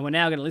 And we're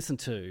now going to listen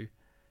to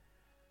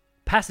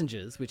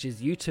Passengers, which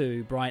is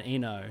U2, Brian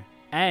Eno,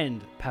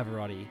 and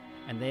Pavarotti,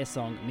 and their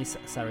song Miss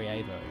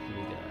Sarajevo. Here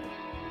we go.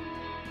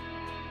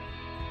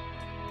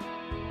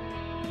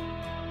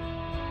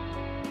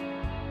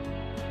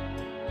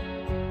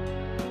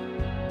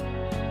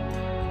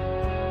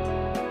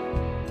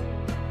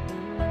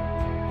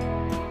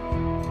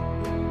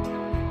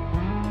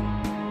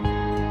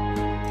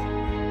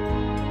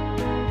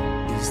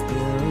 Is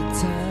there a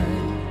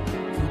time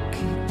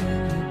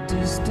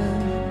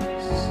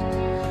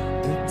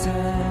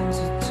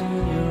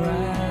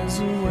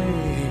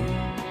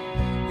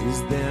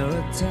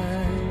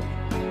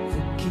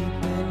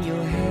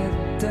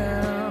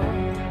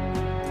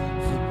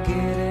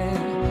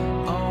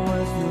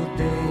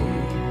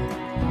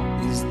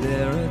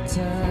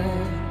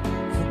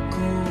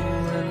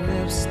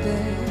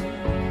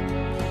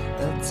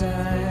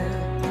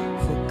time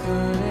for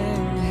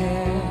cutting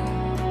hair?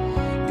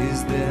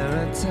 Is there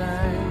a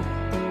time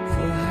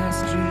for high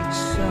street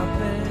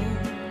shopping?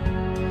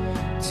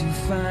 To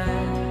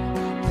find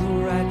the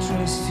right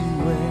dress to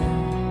wear?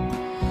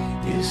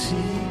 Is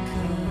she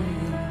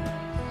coming?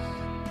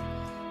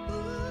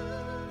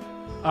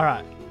 All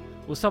right,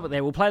 we'll stop it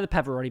there. We'll play the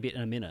Pavarotti bit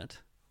in a minute.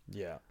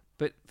 Yeah.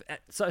 But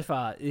so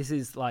far, this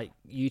is like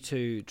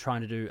U2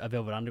 trying to do a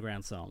Velvet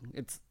Underground song.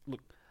 Look,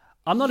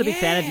 I'm not a big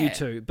fan of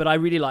U2, but I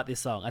really like this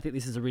song. I think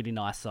this is a really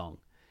nice song.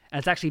 And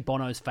it's actually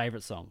Bono's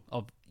favourite song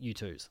of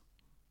U2's.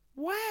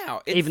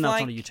 Wow. Even though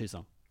it's not a U2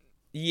 song.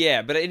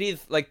 Yeah, but it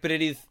is,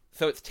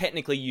 so it's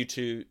technically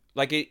U2.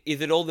 Like,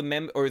 is it all the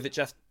members, or is it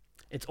just...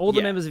 It's all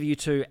the members of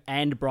U2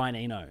 and Brian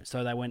Eno.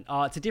 So they went,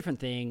 it's a different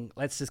thing.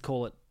 Let's just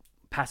call it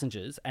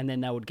Passengers. And then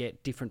they would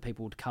get different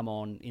people to come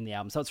on in the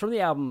album. So it's from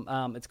the album,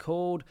 it's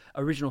called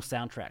Original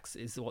Soundtracks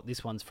is what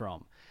this one's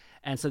from.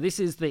 And so this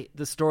is the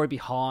story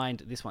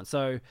behind this one.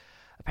 So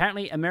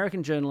apparently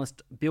American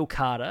journalist Bill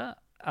Carter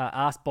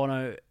asked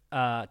Bono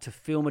to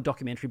film a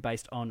documentary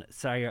based on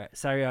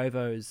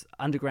Sarajevo's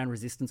underground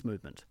resistance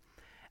movement.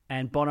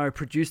 And Bono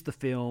produced the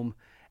film,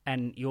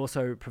 and he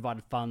also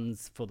provided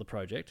funds for the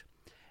project.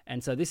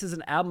 And so this is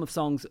an album of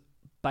songs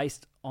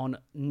based on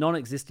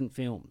non-existent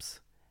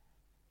films.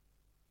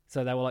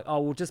 So they were like,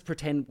 we'll just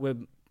pretend we're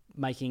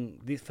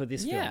making this for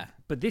this film.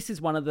 But this is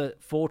one of the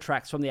 4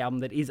 tracks from the album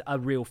that is a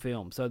real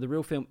film. So the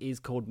real film is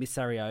called Miss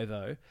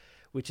Sarajevo,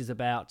 which is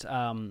about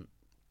the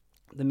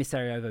Miss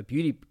Sarajevo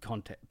beauty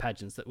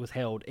pageants that was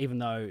held even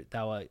though they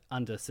were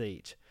under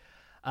siege.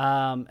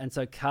 And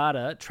so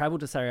Carter travelled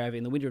to Sarajevo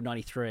in the winter of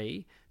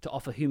 93 to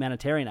offer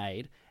humanitarian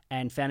aid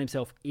and found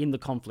himself in the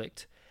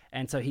conflict.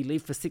 And so he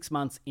lived for 6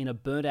 months in a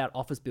burnt-out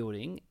office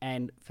building,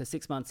 and for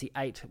 6 months he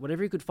ate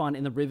whatever he could find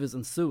in the rivers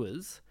and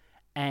sewers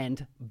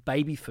and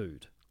baby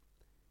food.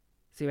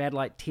 So he had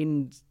like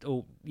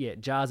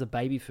jars of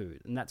baby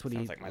food, and that's what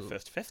Sounds like my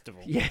first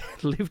festival. Yeah,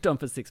 lived on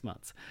for 6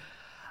 months.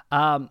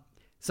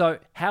 So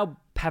how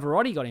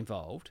Pavarotti got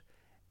involved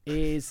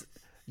is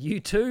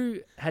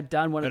U2 had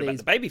done one of About these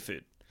the baby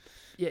food.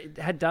 Yeah,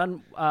 had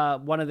done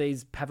one of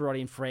these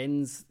Pavarotti and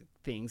Friends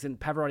things, and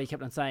Pavarotti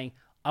kept on saying,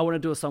 I want to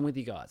do a song with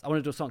you guys. I want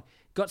to do a song.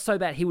 Got so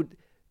bad he would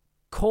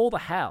call the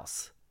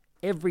house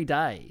every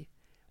day.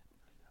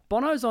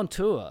 Bono's on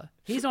tour.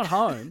 He's not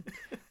home.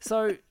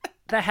 So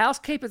the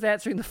housekeeper's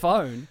answering the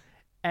phone,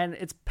 and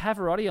it's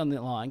Pavarotti on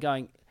the line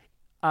going,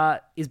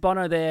 is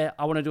Bono there?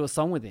 I want to do a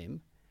song with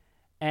him.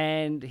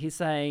 And she's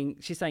saying,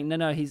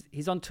 no,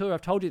 he's on tour.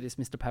 I've told you this,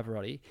 Mr.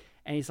 Pavarotti.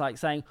 And he's like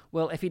saying,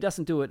 well, if he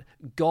doesn't do it,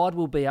 God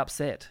will be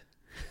upset.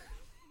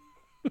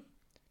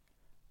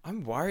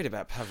 I'm worried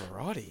about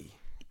Pavarotti.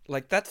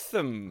 Like, that's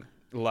some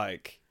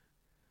Glenn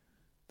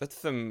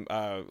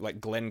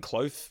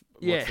Close.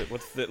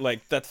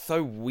 That's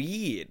so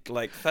weird.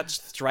 Like, such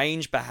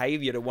strange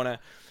behavior to want to...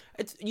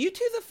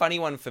 U2's a funny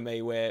one for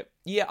me where,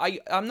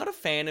 I'm not a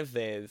fan of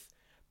theirs,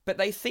 but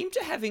they seem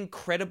to have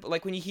incredible...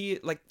 Like, when you hear,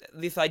 like,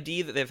 this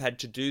idea that they've had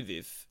to do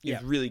this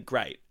is really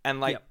great. And,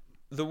 like,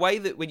 the way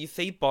that when you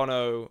see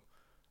Bono...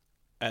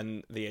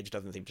 And the Edge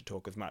doesn't seem to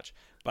talk as much.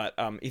 But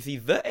is he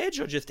the Edge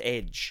or just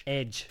Edge?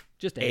 Edge.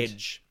 Just Edge.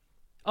 Edge.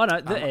 Oh,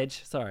 no, the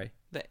Edge. Sorry.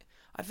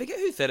 I forget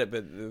who said it,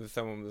 but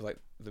someone was like,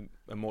 the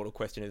immortal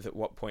question is, at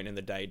what point in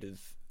the day does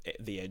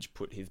the Edge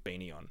put his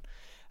beanie on?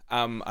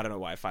 I don't know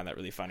why I find that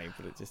really funny,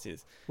 but it just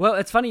is. Well,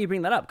 it's funny you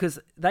bring that up, because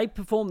they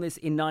performed this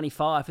in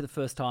 95 for the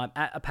first time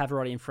at a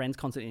Pavarotti and Friends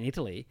concert in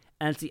Italy,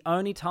 and it's the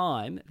only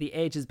time the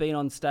Edge has been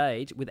on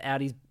stage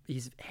without his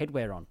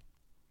headwear on.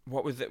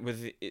 What was it?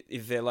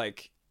 Is there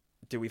like...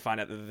 Do we find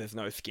out that there's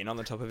no skin on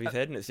the top of his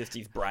head and it's just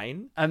his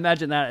brain?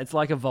 Imagine that. It's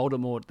like a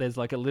Voldemort. There's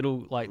like a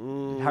little,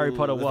 Harry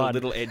Potter there's one. A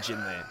little edge in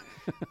there.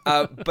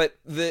 But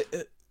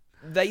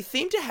they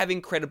seem to have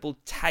incredible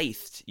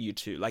taste,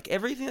 U2. Like,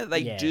 everything that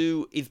they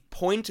do is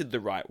pointed the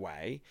right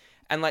way.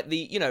 And like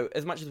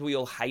as much as we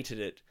all hated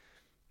it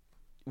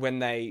when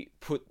the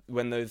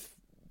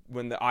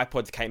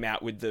iPods came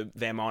out with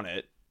them on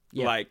it,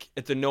 like,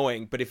 it's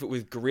annoying, but if it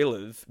was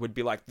Gorillaz, would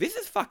be like, this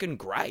is fucking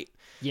great.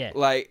 Yeah.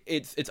 Like,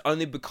 it's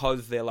only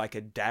because they're like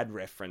a dad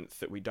reference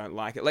that we don't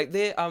like it. Like,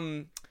 they're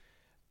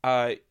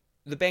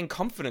the band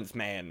Confidence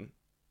Man,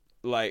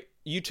 like,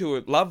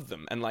 U2 love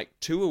them, and like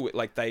tour with,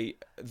 like,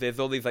 there's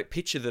all these like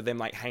pictures of them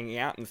like hanging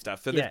out and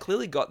stuff. So they've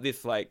clearly got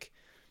this like,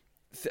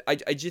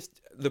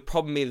 the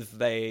problem is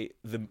the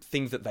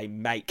things that they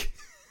make.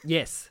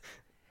 Yes.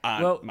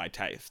 Aren't my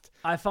taste.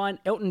 I find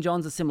Elton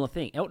John's a similar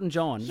thing. Elton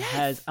John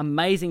has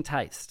amazing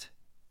taste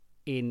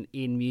in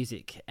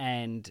music,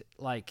 and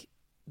like,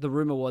 the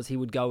rumor was he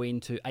would go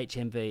into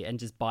HMV and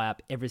just buy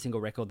up every single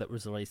record that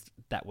was released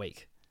that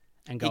week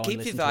and go. He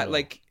keeps his eye,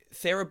 like,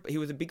 Sarah. He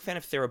was a big fan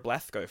of Sarah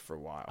Blasco for a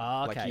while.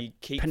 Oh, okay. Like, he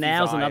keeps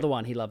Panau's another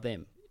one. He loved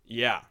them.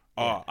 Yeah.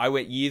 Oh, I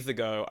went years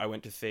ago. I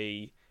went to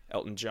see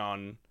Elton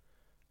John,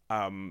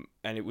 and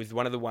it was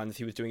one of the ones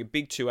he was doing a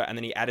big tour, and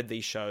then he added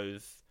these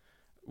shows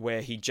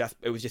where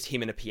it was just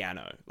him and a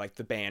piano. Like,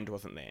 the band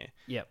wasn't there.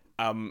 Yep.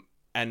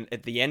 And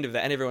at the end of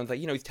that, and everyone's like,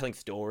 he's telling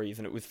stories,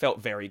 and it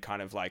felt very kind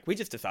of like, we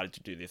just decided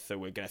to do this, so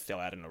we're going to sell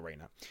out an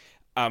arena.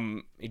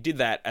 He did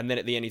that, and then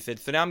at the end he said,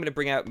 so now I'm going to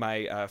bring out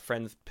my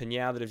friends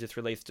Pinyao that have just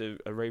released a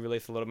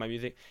re-release a lot of my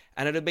music.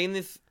 And it had been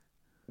this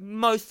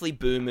mostly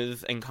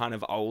boomers and kind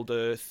of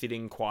older,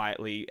 sitting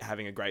quietly,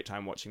 having a great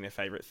time watching their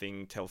favourite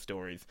thing tell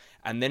stories.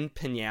 And then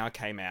Pinyao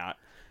came out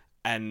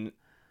and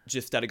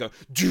just started going,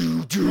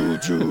 doo, doo,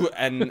 doo,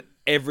 and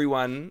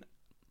everyone...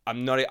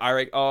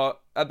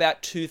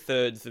 about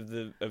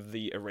 2/3 of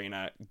the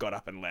arena got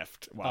up and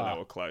left while they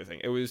were closing.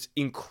 It was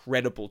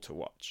incredible to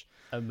watch.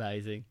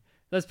 Amazing.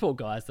 Those poor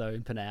guys though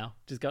in Panau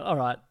just go, all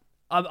right.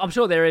 I'm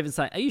sure they're even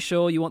saying, "Are you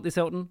sure you want this,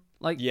 Elton?"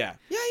 Like, yeah.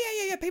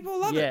 People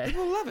love it.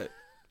 People love it.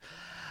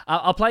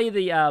 I'll play you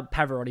the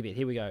Pavarotti bit.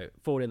 Here we go.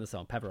 Forward in the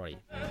song, Pavarotti.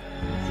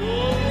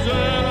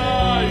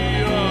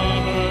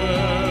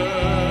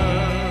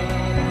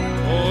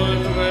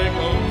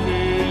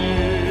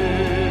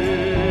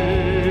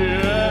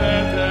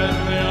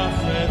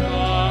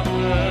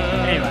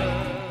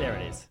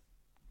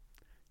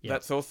 Yep.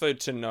 That's also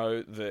to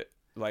know that,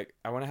 like,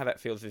 I wonder how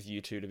that feels as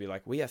you two to be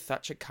like, we are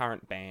such a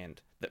current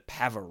band that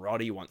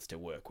Pavarotti wants to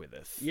work with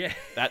us. Yeah.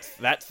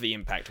 That's the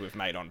impact we've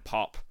made on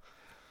pop.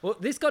 Well,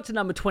 this got to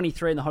number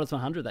 23 in the Hottest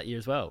 100 that year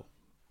as well.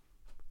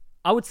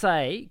 I would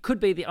say could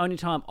be the only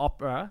time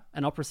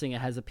an opera singer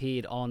has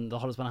appeared on the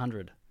Hottest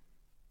 100.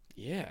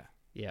 Yeah.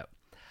 Yeah.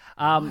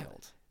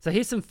 Wild. So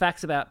here's some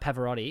facts about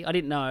Pavarotti. I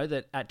didn't know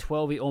that at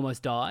 12 he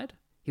almost died.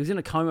 He was in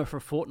a coma for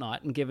a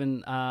fortnight and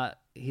given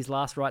his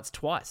last rites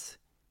twice.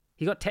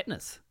 He got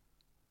tetanus.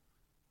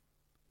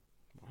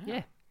 Wow.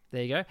 Yeah,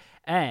 there you go.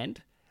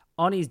 And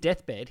on his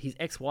deathbed, his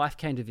ex-wife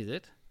came to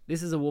visit.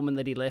 This is a woman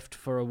that he left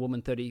for a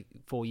woman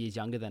 34 years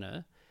younger than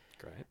her.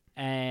 Great.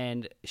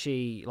 And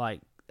she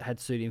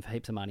had sued him for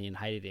heaps of money and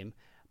hated him.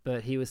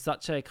 But he was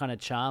such a kind of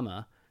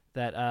charmer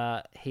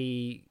that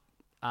he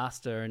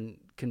asked her and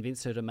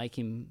convinced her to make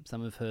him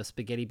some of her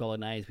spaghetti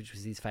bolognese, which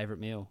was his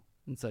favourite meal.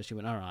 And so she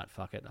went, all right,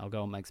 fuck it. I'll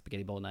go and make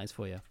spaghetti bolognese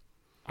for you.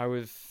 I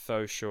was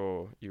so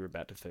sure you were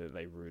about to say that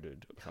they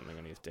rooted or something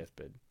on his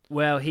deathbed.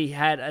 Well, he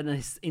had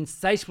an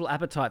insatiable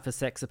appetite for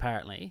sex,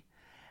 apparently.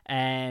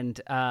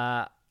 And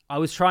I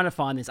was trying to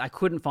find this. I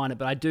couldn't find it,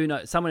 but I do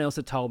know someone else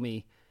had told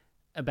me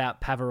about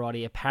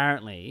Pavarotti.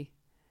 Apparently,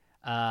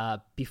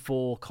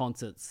 before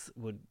concerts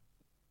would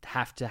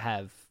have to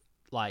have,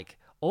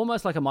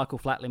 almost like a Michael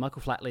Flatley.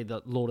 Michael Flatley,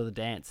 the Lord of the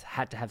Dance,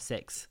 had to have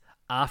sex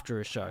after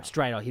a show.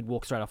 Straight off, he'd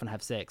walk straight off and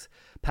have sex.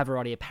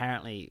 Pavarotti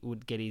apparently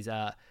would get his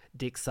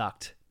dick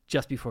sucked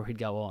just before he'd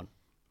go on.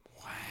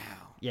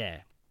 Wow.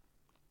 Yeah.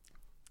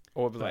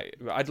 Or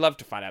I'd love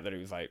to find out that it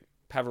was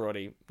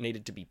Pavarotti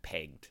needed to be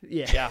pegged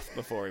just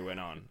before he went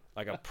on.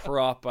 Like a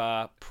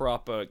proper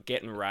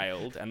getting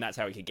railed, and that's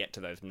how he could get to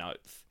those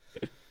notes.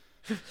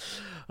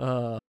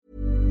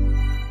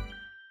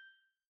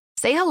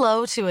 Say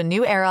hello to a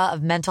new era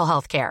of mental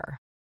health care.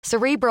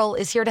 Cerebral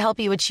is here to help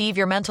you achieve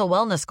your mental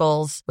wellness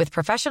goals with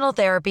professional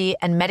therapy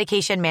and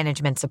medication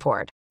management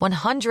support.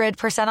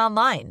 100%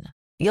 online.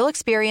 You'll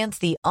experience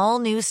the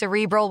all-new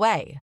Cerebral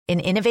Way,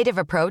 an innovative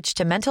approach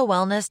to mental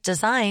wellness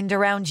designed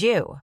around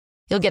you.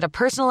 You'll get a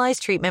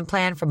personalized treatment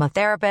plan from a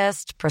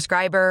therapist,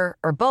 prescriber,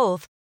 or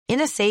both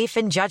in a safe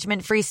and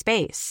judgment-free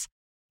space.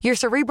 Your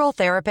Cerebral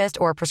therapist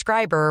or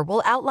prescriber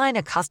will outline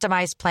a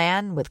customized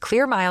plan with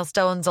clear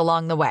milestones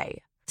along the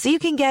way, so you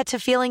can get to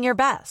feeling your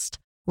best.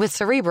 With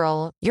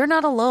Cerebral, you're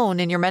not alone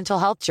in your mental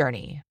health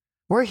journey.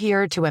 We're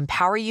here to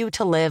empower you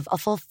to live a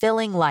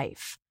fulfilling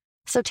life.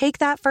 So take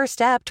that first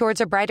step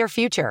towards a brighter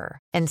future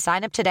and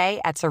sign up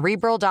today at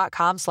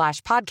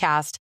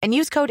Cerebral.com/podcast and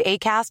use code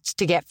ACAST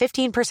to get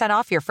 15%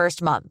 off your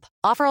first month.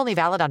 Offer only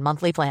valid on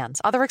monthly plans.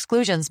 Other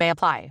exclusions may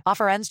apply.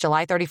 Offer ends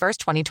July 31st,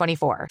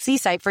 2024. See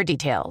site for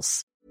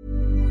details.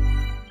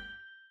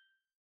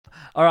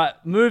 All right,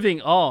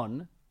 moving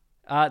on.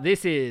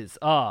 This is...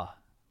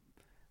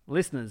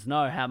 listeners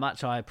know how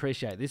much I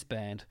appreciate this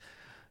band.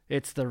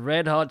 It's the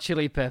Red Hot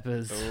Chili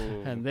Peppers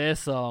and their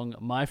song,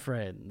 My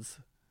Friends.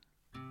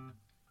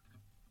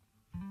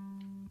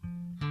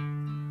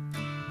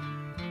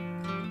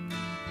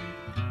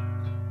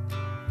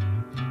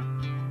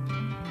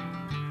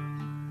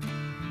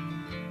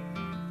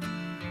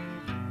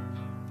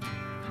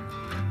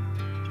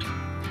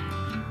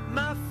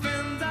 My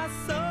friends are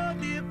so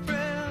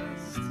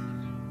depressed.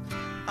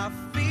 I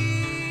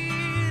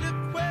feed a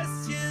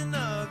question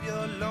of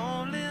your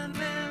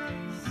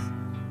loneliness.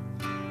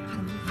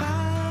 Come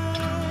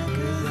back,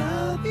 'cause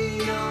I'll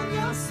be on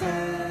your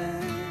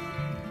side.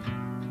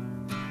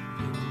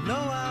 You know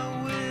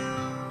I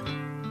will.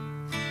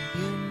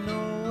 You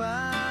know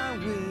I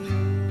will.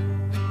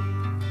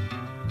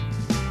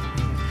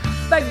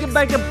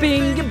 Bang,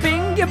 bing,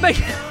 bing,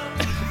 bing.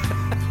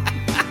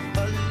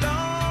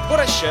 Put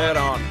a shirt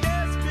on.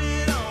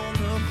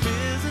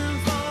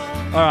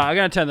 All right, I'm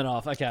going to turn that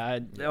off.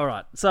 Okay, all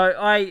right. So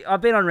I've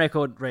been on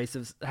record, Rhys,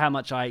 of how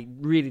much I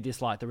really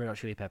dislike the Red Hot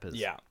Chili Peppers.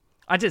 Yeah.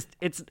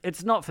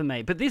 It's not for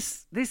me. But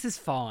this is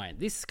fine.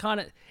 This kind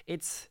of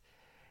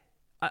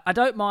I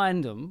don't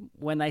mind them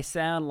when they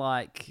sound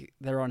like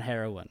they're on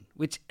heroin,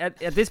 which at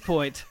this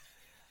point,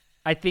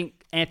 I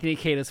think Anthony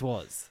Kiedis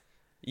was.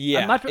 Yeah.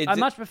 I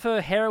much prefer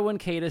heroin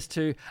Kiedis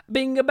to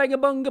binga banga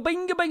bunga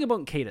binga banga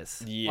bung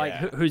Kiedis. Yeah.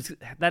 Like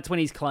that's when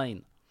he's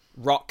clean.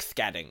 Rock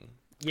scatting.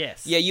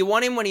 Yes. Yeah, you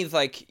want him when he's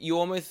like, you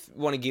almost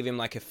want to give him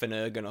like a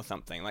Finnegan or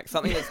something. Like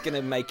something that's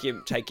going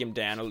to take him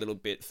down a little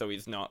bit so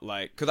he's not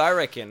like, because I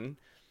reckon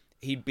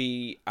he'd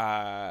be,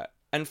 and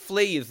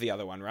Flea is the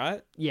other one,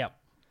 right? Yeah.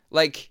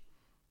 Like,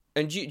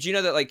 and do you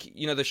know that, like,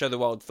 you know the show The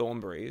Wild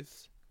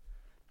Thornberrys?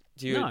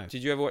 No.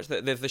 Did you ever watch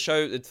that? There's the show,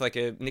 it's like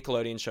a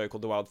Nickelodeon show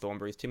called The Wild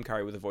Thornberrys. Tim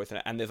Curry was the voice in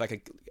it, and there's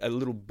like a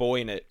little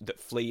boy in it that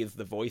Flea is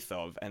the voice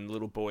of, and the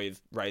little boy is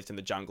raised in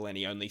the jungle, and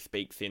he only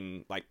speaks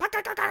in like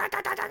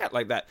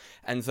that.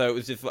 And so it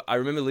was just, I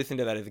remember listening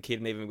to that as a kid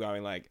and even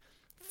going like,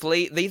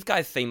 Flea, these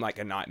guys seem like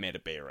a nightmare to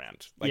be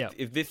around. Like,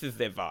 if this is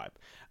their vibe.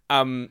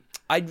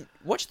 I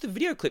watched the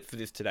video clip for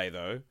this today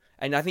though,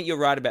 and I think you're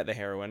right about the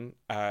heroin,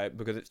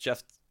 because it's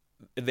just,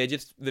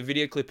 the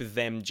video clip is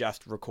them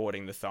just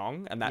recording the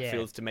song, and that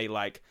feels to me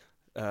like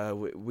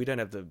we don't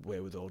have the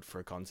wherewithal for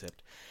a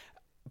concept.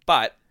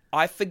 But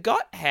I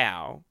forgot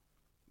how,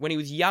 when he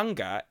was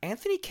younger,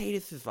 Anthony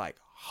Kiedis is like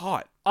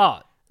hot.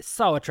 Oh,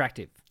 so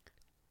attractive.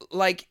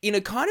 Like in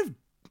a kind of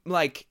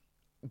like,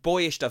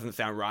 boyish doesn't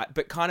sound right,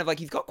 but kind of like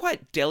he's got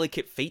quite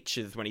delicate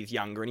features when he's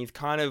younger, and he's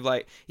kind of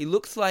like, he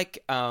looks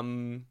like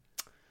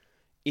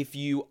if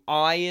you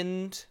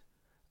ironed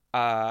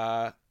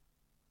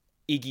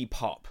Iggy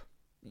Pop.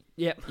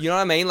 Yeah. You know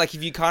what I mean? Like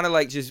if you kind of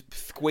like just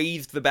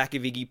squeezed the back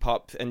of Iggy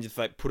Pop and just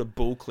like put a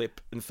bull clip,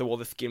 and so all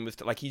the skin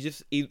was like,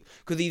 because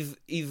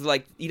he's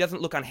like, he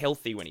doesn't look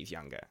unhealthy when he's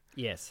younger.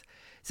 Yes.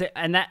 So,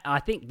 and that, I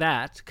think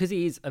that, because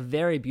he is a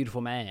very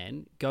beautiful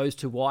man, goes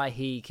to why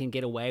he can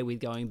get away with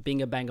going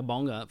binga banga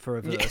bonga for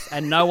a verse,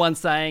 and no one's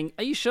saying,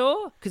 "Are you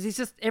sure?" Because he's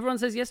just, everyone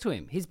says yes to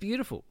him. He's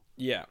beautiful.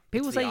 Yeah.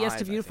 People say yes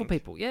to beautiful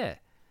people. Yeah.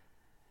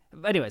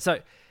 But anyway, so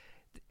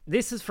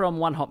this is from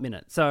One Hot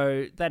Minute.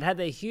 So they'd had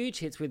their huge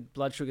hits with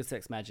Blood Sugar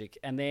Sex Magic,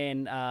 and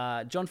then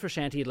John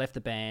Frusciante had left the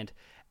band,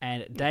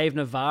 and Dave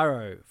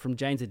Navarro from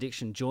Jane's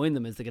Addiction joined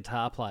them as the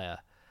guitar player.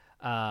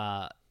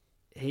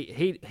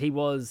 He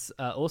was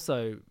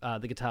also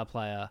the guitar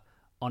player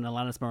on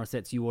Alanis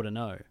Morissette's "You Ought to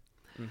Know."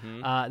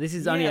 Mm-hmm. This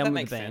is only album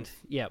with the band. Sense.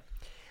 Yeah,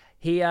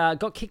 he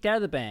got kicked out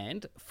of the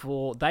band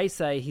for, they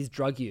say, his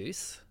drug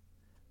use,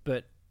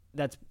 but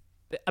that's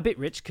a bit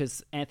rich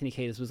because Anthony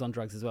Kiedis was on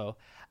drugs as well,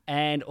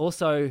 and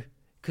also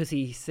because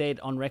he said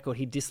on record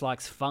he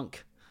dislikes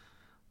funk.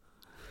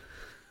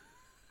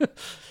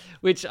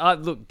 Which,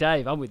 look,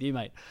 Dave, I'm with you,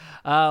 mate.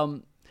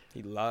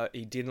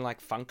 He didn't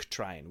like Funk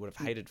Train. Would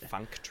have hated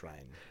Funk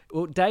Train.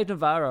 Well, Dave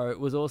Navarro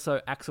was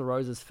also Axl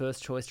Rose's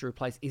first choice to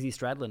replace Izzy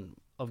Stradlin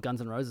of Guns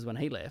N' Roses when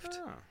he left.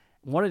 Oh.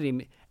 Wanted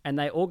him, and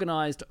they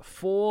organised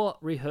 4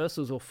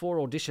 rehearsals or 4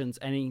 auditions,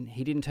 and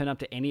he didn't turn up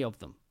to any of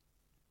them.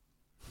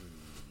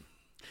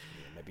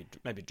 Yeah,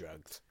 maybe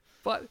drugs.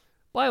 But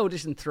by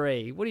audition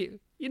 3,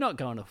 you're not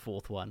going to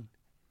 4th one.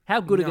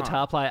 How good a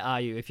guitar player are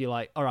you if you're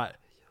like, all right,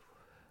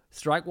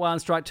 strike 1,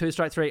 strike 2,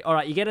 strike 3. All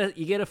right, you get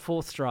a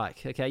 4th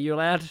strike. Okay, you're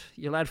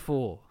allowed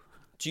 4.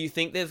 Do you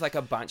think there's like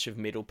a bunch of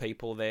middle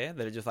people there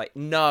that are just like,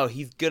 no,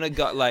 he's gonna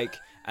go like,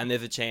 and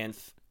there's a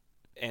chance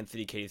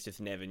Anthony Kiedis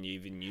just never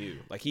even knew.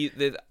 Like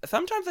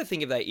sometimes I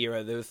think of that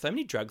era, there was so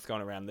many drugs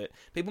going around that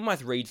people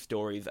must read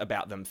stories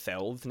about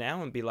themselves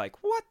now and be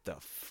like, what the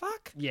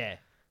fuck? Yeah.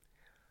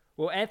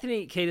 Well,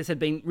 Anthony Kiedis had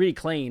been really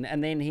clean,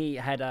 and then he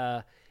had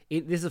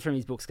this is from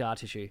his book Scar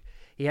Tissue.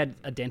 He had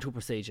a dental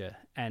procedure,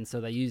 and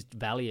so they used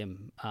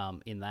Valium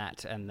in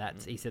that, and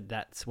he said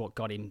that's what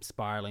got him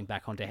spiraling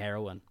back onto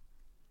heroin.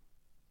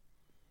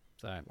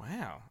 So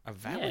wow, a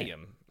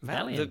Valium.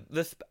 Yeah,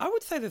 Valium. I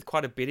would say there's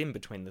quite a bit in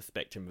between the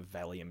spectrum of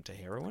Valium to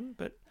heroin,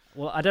 but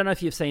well, I don't know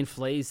if you've seen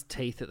Flea's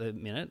teeth at the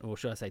minute, or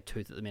should I say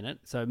tooth at the minute.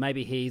 So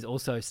maybe he's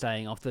also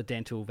staying off the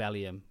dental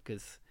Valium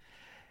because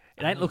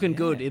it ain't looking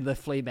good in the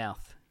Flea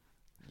mouth.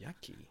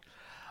 Yucky.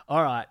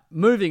 All right,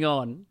 moving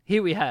on.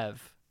 Here we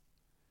have.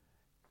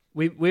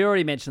 We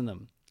already mentioned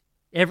them.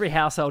 Every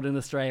household in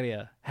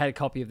Australia had a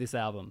copy of this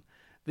album.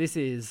 This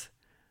is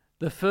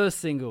the first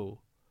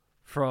single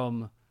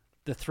from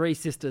the 3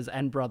 sisters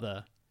and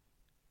brother,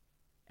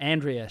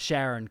 Andrea,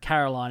 Sharon,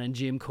 Caroline, and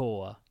Jim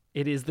Core.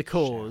 It is The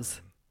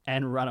Cause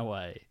and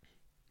Runaway.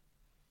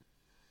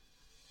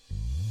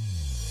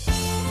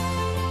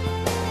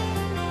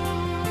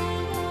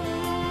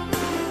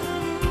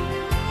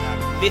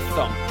 This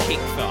song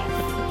kicks off.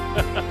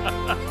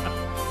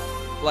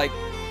 Like,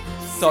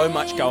 so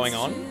much going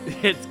on.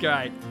 It's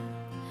great.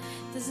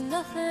 There's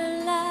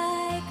nothing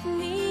like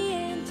me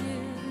and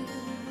you.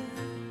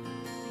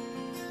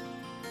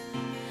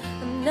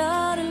 I'm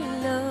not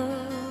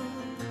alone.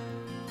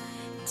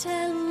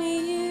 Tell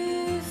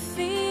me you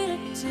feel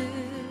it too.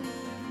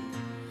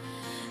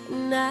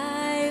 And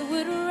I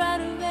would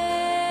run away.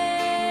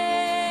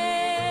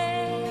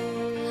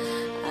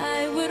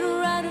 I would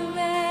run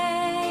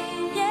away.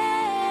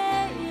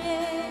 Yeah,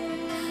 yeah.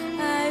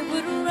 I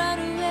would run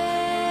away.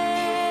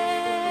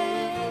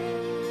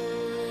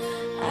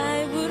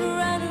 I would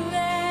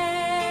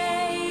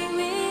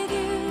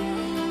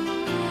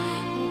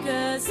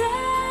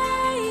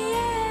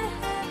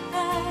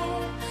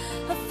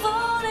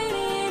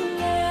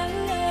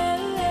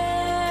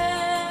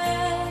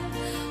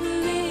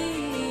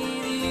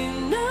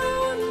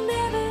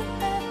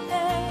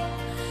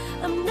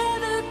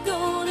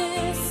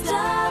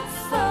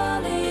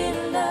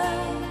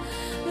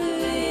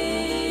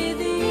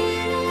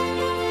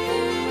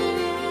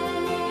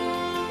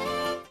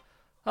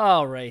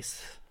Oh,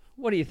 Rhys.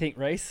 What do you think,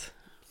 Rhys?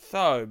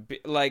 So,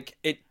 like,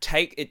 I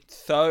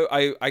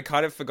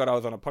kind of forgot I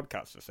was on a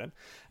podcast just then.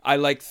 I,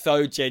 like,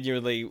 so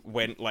genuinely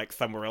went, like,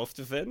 somewhere else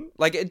just then.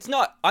 Like,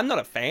 I'm not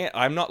a fan.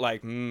 I'm not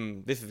like,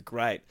 this is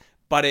great.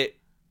 But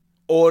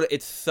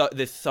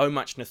there's so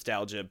much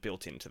nostalgia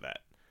built into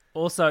that.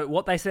 Also,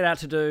 what they set out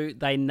to do,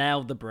 they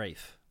nailed the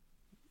brief.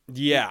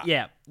 Yeah.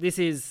 Yeah, this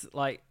is,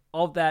 like,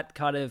 of that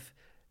kind of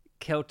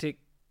Celtic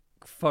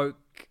folk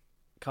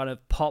kind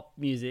of pop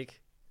music.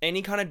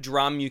 Any kind of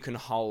drum you can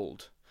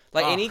hold.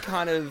 Like, any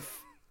kind of,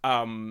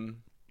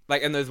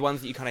 like, and those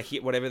ones that you kind of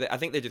hit, whatever, I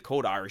think they're just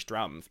called Irish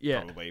drums,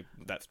 probably.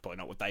 That's probably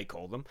not what they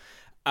call them.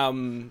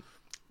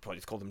 Probably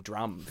just call them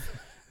drums.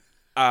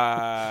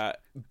 But,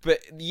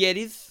 yeah, it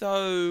is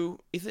so,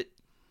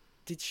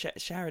 did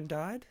Sharon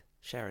died?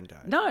 Sharon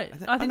died. No,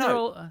 I think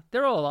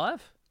they're all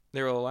alive.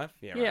 They're all alive?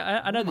 Yeah, right.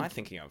 Yeah, I know. What am I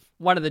thinking of?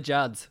 One of the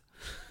Judds.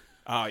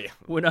 Oh, yeah.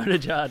 Winona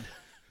Judd.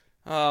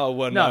 Oh,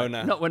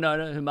 Winona. No, not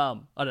Winona, her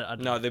mum. I don't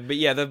No,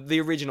 know.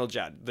 the original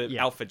Judd, the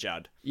Alpha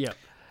Judd. Yeah.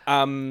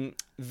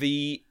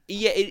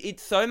 It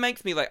so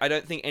makes me like, I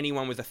don't think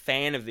anyone was a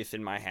fan of this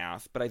in my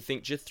house, but I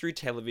think just through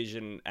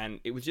television, and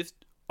it was just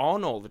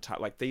on all the time,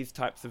 like these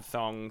types of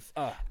songs.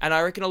 And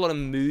I reckon a lot of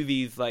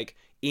movies, like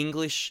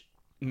English,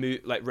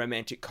 like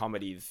romantic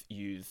comedies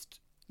used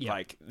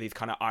like these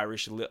kind of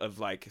Irish of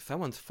like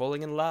someone's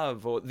falling in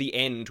love, or the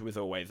end was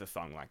always a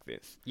song like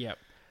this. Yep.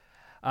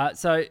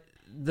 So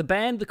the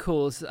band, The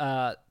Cause,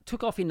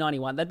 took off in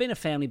 91. They'd been a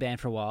family band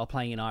for a while,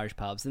 playing in Irish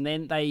pubs, and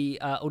then they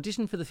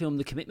auditioned for the film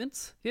The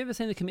Commitments. Have you ever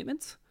seen The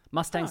Commitments?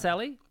 Mustang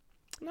Sally?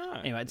 No.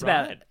 Anyway,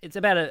 it's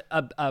about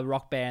a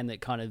rock band that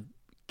kind of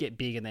get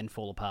big and then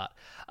fall apart.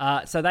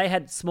 So they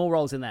had small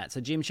roles in that. So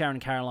Jim, Sharon,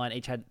 and Caroline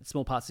each had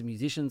small parts as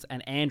musicians,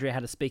 and Andrea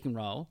had a speaking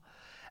role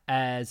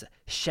as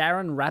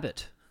Sharon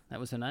Rabbit. That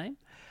was her name.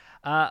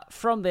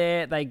 From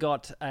there, they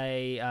got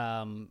a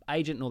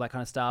agent and all that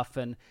kind of stuff,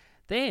 and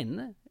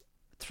then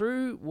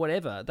through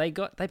whatever they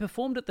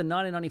performed at the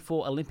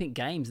 1994 Olympic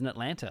Games in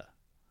Atlanta.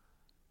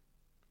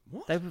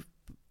 What?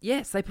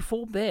 Yes, they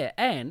performed there,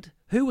 and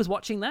who was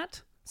watching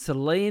that?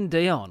 Celine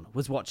Dion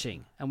was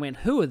watching and went,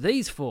 "Who are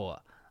these for?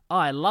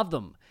 I love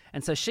them."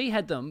 And so she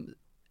had them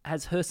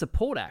as her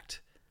support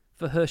act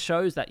for her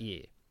shows that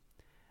year,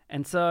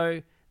 and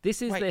so.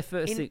 This is their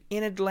first...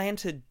 In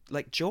Atlanta,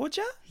 like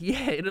Georgia?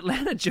 Yeah, in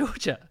Atlanta,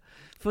 Georgia.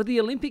 For the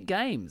Olympic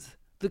Games.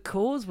 The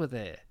Cause were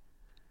there.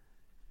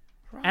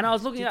 Right. And I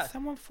was looking Did at...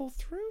 someone fall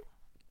through?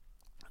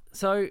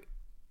 So,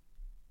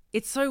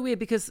 it's so weird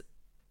because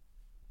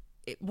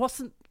it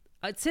wasn't...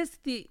 It says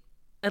the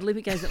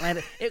Olympic Games in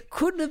Atlanta. It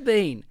couldn't have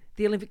been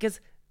the Olympic... Because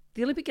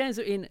the Olympic Games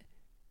are in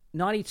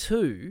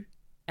 92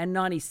 and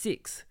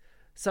 96.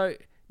 So,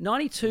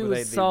 92 were was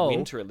they sold... the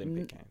Winter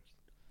Olympic Games?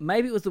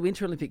 Maybe it was the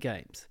Winter Olympic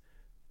Games.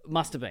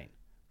 Must have been.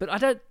 But I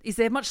don't... Is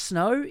there much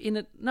snow in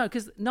it? No,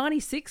 because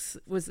 96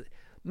 was...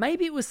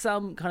 Maybe it was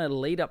some kind of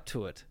lead up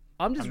to it.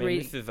 I'm just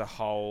reading... This is a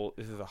whole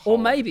or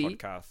maybe,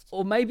 podcast.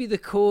 Or maybe The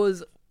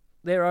Cause,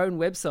 their own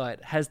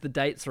website, has the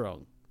dates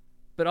wrong.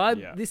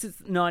 But this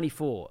is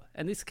 94,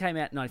 and this came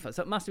out in 95,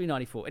 so it must be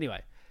 94.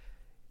 Anyway,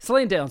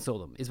 Celine Dion saw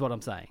them, is what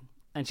I'm saying.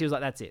 And she was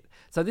like, that's it.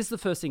 So this is the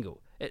first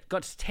single. It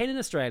got to 10 in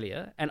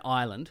Australia and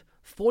Ireland,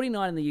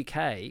 49 in the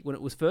UK when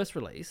it was first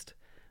released,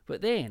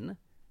 but then...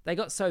 They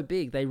got so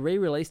big, they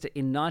re-released it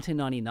in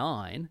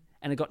 1999,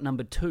 and it got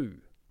number 2.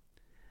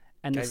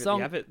 And Gave the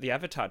song, the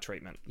Avatar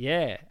treatment.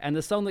 Yeah, and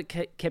the song that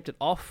kept it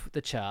off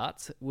the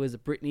charts was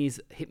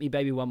Britney's "Hit Me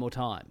Baby One More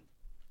Time."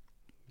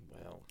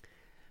 Well,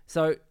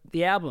 so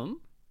the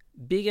album,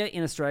 bigger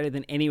in Australia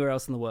than anywhere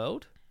else in the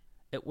world.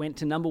 It went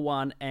to number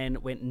 1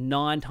 and went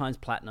 9 times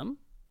platinum.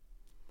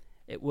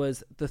 It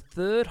was the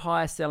 3rd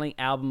highest selling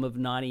album of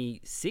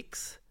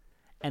 96,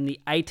 and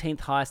the 18th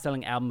highest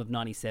selling album of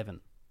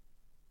 97.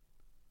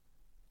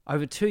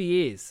 Over 2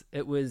 years,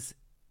 it was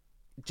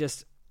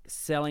just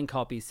selling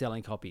copies.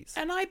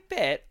 And I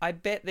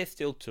bet they're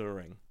still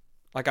touring.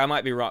 Like, I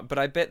might be right, but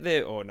I bet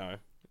they're... Oh, no.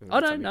 I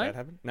don't know.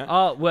 No?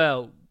 Oh,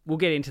 well, we'll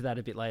get into that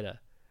a bit later.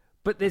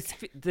 But there's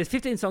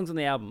 15 songs on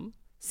the album.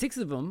 6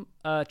 of them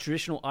are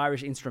traditional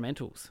Irish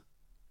instrumentals.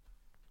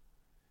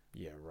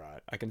 Yeah,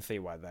 right. I can see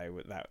why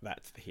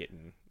that's the hit,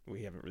 and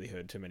we haven't really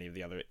heard too many of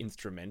the other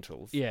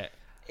instrumentals. Yeah.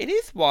 It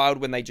is wild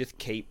when they just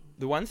keep...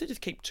 The ones that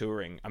just keep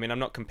touring. I mean, I'm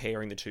not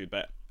comparing the two,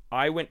 but...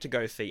 I went to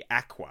go see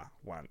Aqua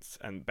once,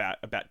 and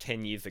about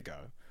 10 years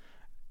ago,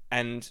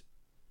 and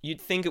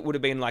you'd think it would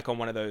have been like on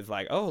one of those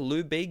like, oh,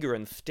 Lou Bega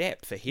and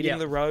Steps are hitting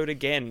the road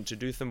again to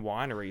do some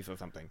wineries or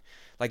something.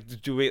 Like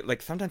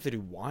sometimes they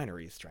do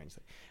wineries,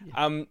 strangely.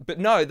 Yeah. But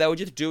no, they were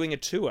just doing a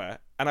tour,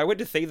 and I went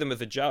to see them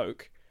as a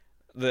joke,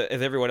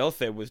 as everyone else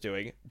there was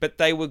doing. But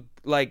they were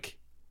like,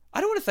 I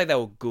don't want to say they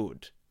were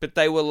good, but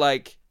they were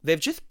like. They've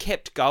just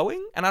kept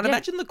going, and I'd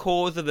imagine the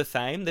Cause are the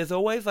same. There's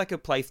always like a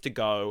place to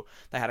go.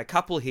 They had a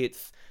couple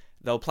hits.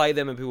 They'll play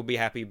them and people will be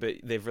happy, but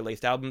they've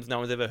released albums no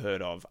one's ever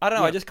heard of. I don't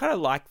know. I just kind of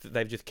like that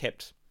they've just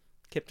kept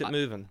it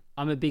moving.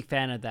 I'm a big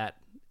fan of that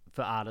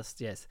For artists,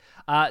 yes.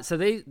 So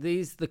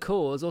the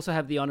Cores also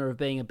have the honour of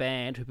being a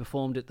band who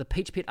performed at the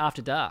Peach Pit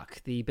After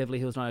Dark, the Beverly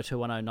Hills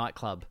 90210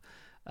 nightclub.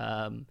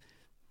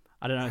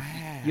 I don't know,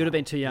 you'd have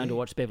been too young to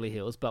watch Beverly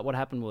Hills, but what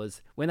happened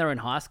was when they were in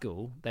high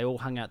school, they all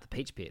hung out at the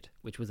Peach Pit,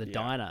 which was a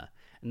diner,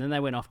 and then they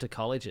went off to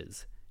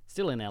colleges,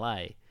 still in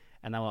LA,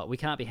 and they were like, we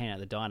can't be hanging out at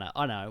the diner.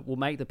 Oh no, we'll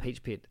make the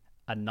Peach Pit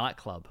a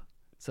nightclub,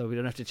 so we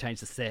don't have to change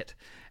the set.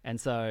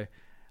 And so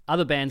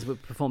other bands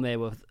would perform there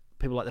with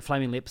people like the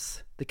Flaming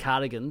Lips, the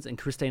Cardigans, and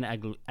Christina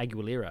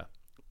Aguilera,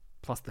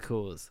 plus the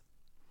Cores.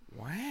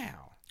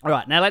 Wow. All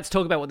right, now let's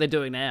talk about what they're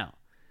doing now.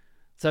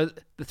 So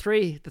the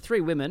three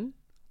women,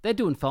 they're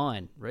doing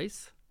fine,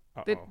 Rhys.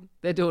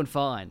 They're doing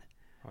fine.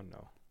 Oh,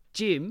 no.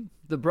 Jim,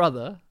 the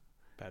brother,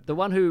 Bad the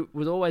one who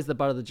was always the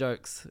butt of the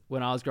jokes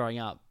when I was growing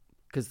up,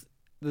 because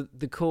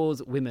the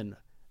Cores women,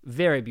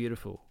 very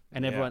beautiful.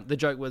 And everyone, the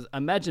joke was,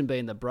 imagine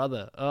being the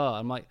brother. Oh,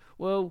 I'm like,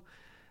 well,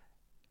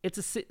 it's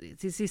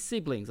his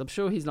siblings. I'm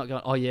sure he's not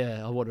going, oh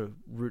yeah, I want to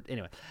root.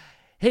 Anyway,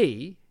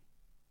 he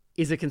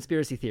is a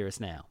conspiracy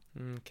theorist now.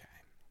 Okay.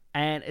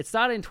 And it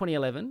started in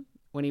 2011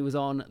 when he was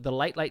on The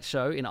Late Late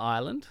Show in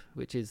Ireland,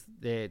 which is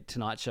their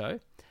Tonight Show.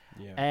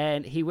 Yeah.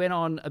 And he went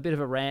on a bit of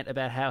a rant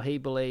about how he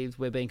believes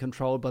we're being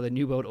controlled by the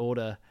New World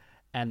Order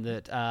and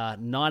that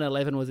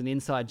 9/11 was an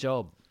inside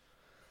job.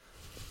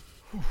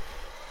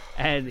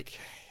 And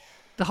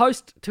the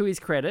host, to his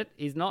credit,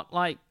 is not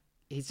like,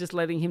 he's just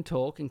letting him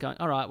talk and going,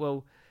 all right,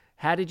 well,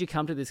 how did you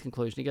come to this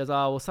conclusion? He goes,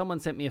 oh, well, someone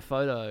sent me a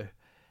photo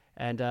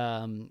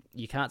and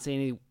you can't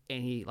see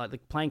any like the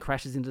plane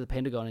crashes into the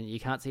Pentagon and you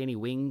can't see any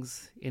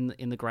wings in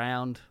the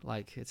ground.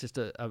 Like it's just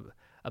a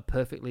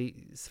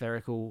perfectly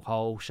spherical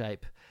hole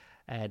shape.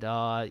 And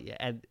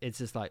and it's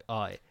just like,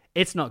 oh,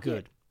 it's not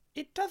good.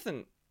 Yeah, it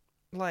doesn't,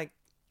 like,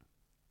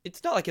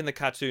 it's not like in the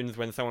cartoons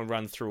when someone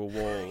runs through a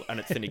wall and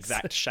it's an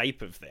exact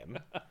shape of them.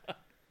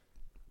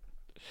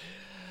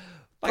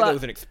 Like there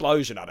was an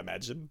explosion, I'd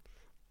imagine.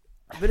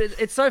 But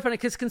it's so funny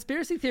because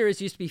conspiracy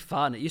theories used to be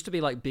fun. It used to be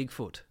like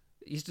Bigfoot.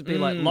 It used to be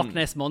like Loch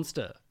Ness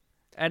Monster.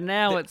 And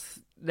now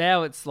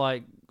it's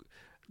like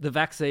the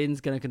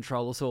vaccine's going to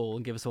control us all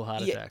and give us all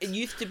heart attacks. It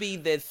used to be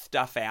there's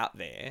stuff out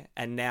there,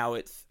 and now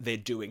they're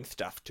doing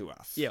stuff to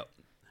us. Yeah.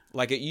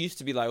 Like, it used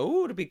to be like,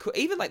 oh, it'd be cool.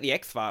 Even, like, the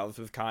X-Files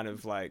was kind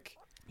of like...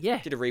 Yeah.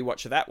 Did a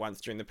rewatch of that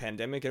once during the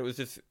pandemic, and it was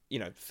just,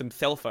 some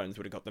cell phones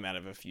would have got them out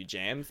of a few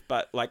jams.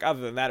 But, like,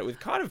 other than that, it was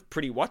kind of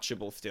pretty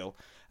watchable still.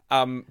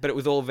 But it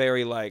was all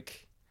very,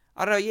 like...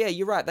 I don't know, yeah,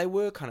 you're right. They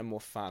were kind of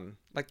more fun.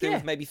 Like, there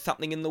was maybe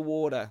something in the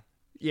water.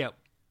 Yeah.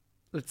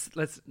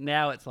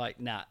 Now it's like,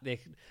 nah, they're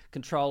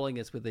controlling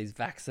us with these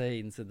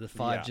vaccines and the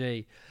 5G.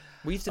 Yeah.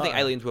 We used to think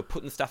aliens were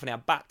putting stuff in our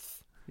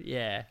butts.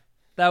 Yeah.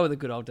 They were the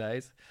good old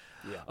days.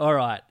 Yeah. All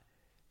right.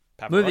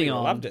 Pavarotti Moving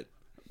on. loved it.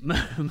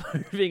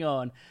 Moving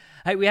on.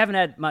 Hey, we haven't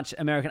had much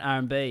American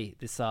R&B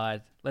this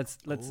side. Let's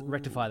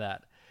rectify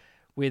that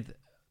with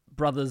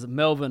brothers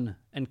Melvin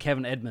and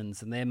Kevin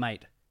Edmonds and their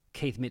mate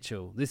Keith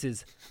Mitchell. This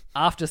is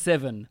After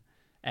 7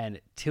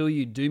 and Till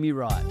You Do Me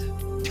Right.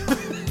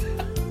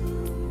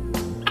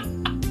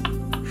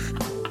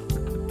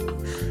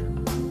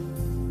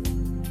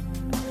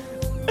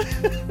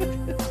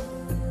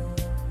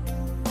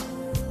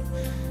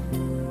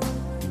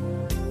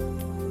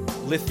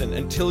 Listen,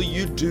 until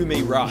you do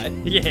me right.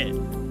 Yeah.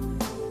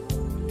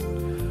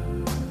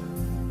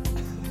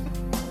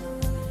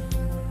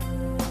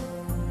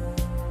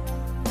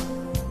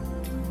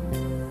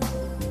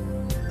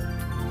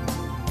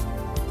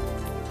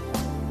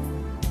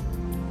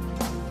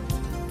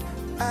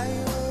 I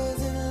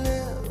was in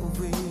love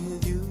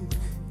with you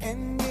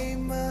and gave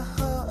my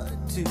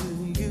heart to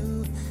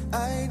you.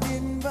 I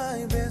did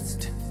my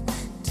best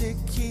to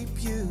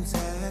keep you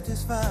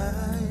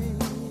satisfied.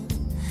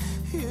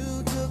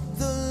 You took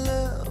the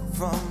love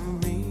from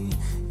me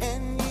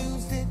and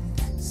used it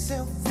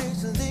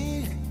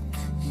selfishly.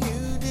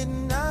 You did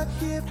not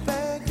give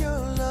back your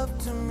love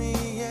to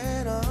me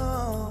at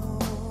all.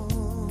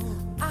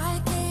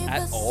 I gave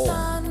At the all.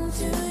 sun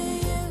to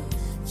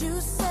you.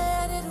 You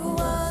said it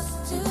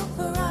was too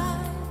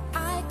bright.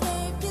 I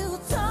gave you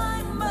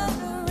time but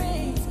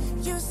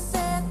rings. You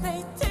said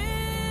they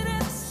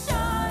didn't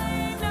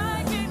shine.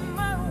 I gave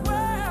my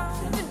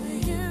world to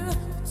you.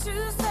 But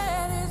you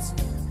said it's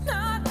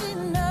not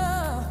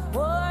enough.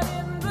 What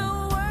in the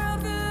world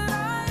could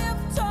I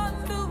have done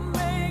to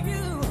make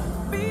you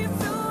be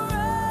so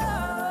right?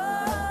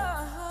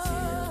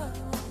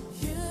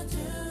 You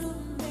do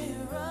me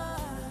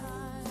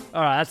right.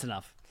 All right, that's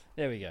enough.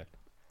 There we go.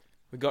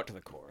 We got to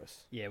the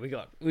chorus. Yeah, we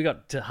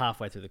got to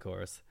halfway through the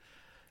chorus.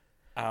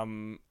 A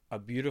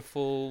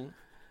beautiful...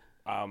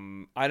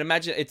 I'd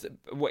imagine it's...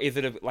 What is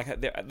it?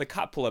 The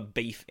couple are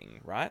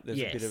beefing, right? There's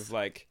a bit Yes. of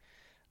like...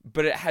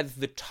 But it has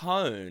the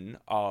tone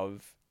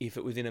of... If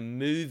it was in a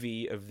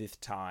movie of this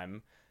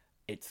time,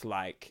 it's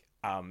like...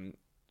 in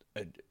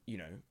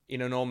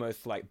an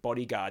almost like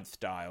Bodyguard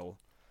style...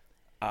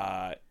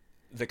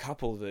 the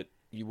couple that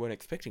you weren't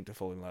expecting to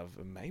fall in love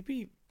are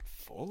maybe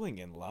falling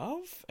in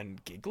love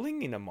and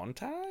giggling in a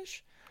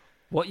montage.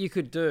 What you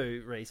could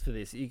do, Rhys, for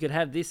this, you could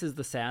have this as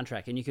the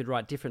soundtrack and you could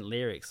write different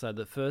lyrics. So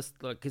the first,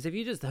 because if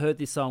you just heard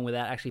this song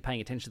without actually paying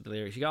attention to the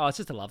lyrics, you go, oh, it's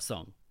just a love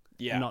song.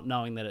 Yeah. Not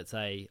knowing that it's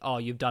a, oh,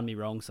 you've done me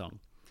wrong song.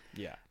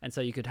 Yeah. And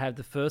so you could have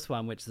the first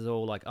one, which is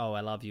all like, oh,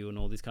 I love you and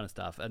all this kind of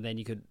stuff. And then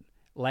you could,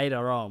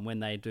 later on, when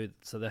they do,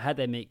 so they had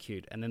their meet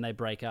cute and then they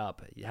break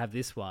up, you have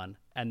this one.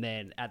 And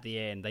then at the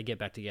end, they get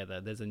back together.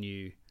 There's a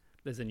new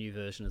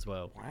version as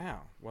well.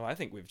 Wow. Well, I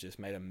think we've just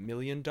made $1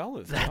 million.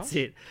 That's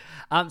it.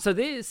 So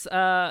this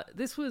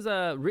was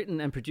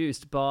written and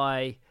produced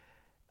by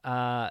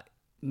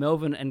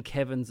Melvin and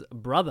Kevin's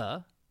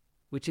brother,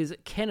 which is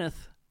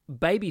Kenneth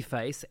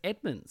Babyface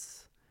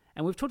Edmonds.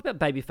 And we've talked about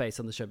Babyface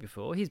on the show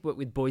before. He's worked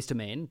with Boyz II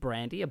Men,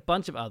 Brandy, a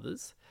bunch of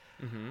others.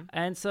 Mm-hmm.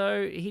 And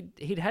so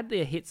he'd had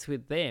their hits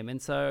with them.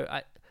 And so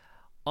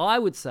I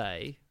would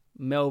say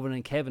Melvin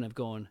and Kevin have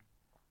gone,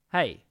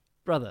 hey,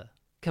 brother,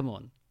 come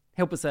on.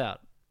 Help us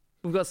out.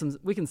 We've got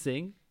we can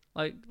sing.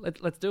 Like,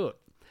 let's do it.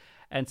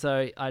 And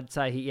so I'd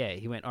say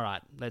he went, all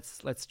right,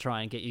 let's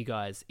try and get you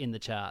guys in the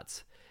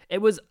charts.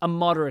 It was a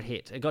moderate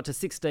hit. It got to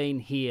 16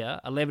 here,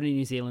 11 in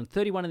New Zealand,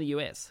 31 in the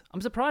US.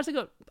 I'm surprised it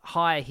got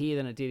higher here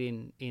than it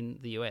did in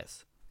the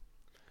US.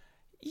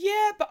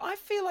 Yeah, but I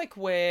feel like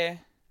we're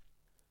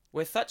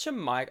such a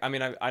mic. I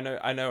mean, I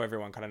know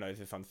everyone kind of knows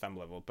this on some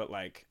level, but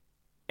like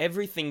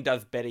everything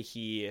does better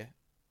here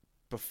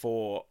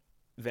before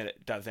than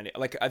it does any.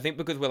 Like, I think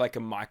because we're like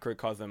a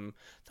microcosm.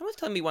 Someone was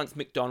telling me once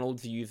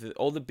McDonald's uses,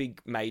 all the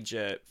big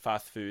major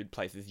fast food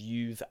places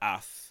use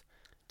us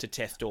to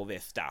test all their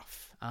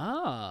stuff.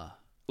 Ah.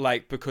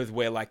 Like, because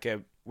we're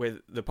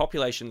the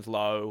population's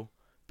low,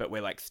 but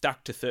we're like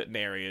stuck to certain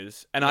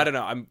areas. And I don't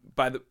know,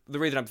 the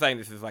reason I'm saying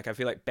this is like, I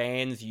feel like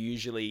bands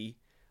usually,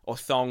 or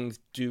songs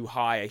do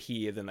higher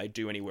here than they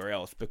do anywhere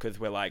else because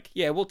we're like,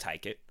 yeah, we'll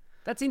take it.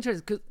 That's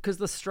interesting because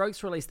the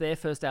Strokes released their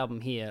first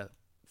album here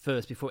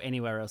first before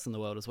anywhere else in the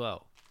world as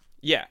well.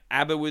 Yeah,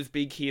 ABBA was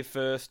big here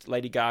first.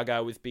 Lady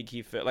Gaga was big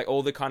here first. Like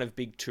all the kind of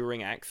big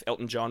touring acts.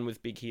 Elton John was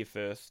big here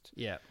first.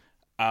 Yeah.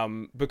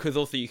 Because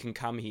also you can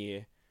come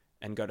here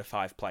and go to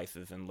 5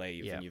 places and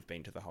leave, and you've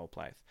been to the whole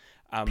place.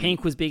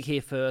 Pink was big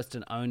here first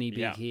and only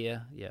big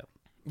here. Yeah.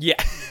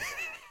 Yeah.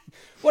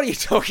 What are you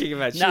talking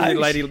about? She's in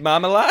Lady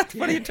Marmalade?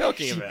 What are you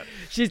talking about?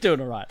 She's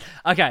doing all right.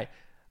 Okay.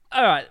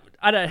 All right.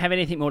 I don't have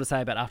anything more to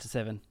say about After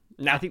 7.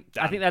 No, I think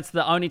that's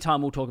the only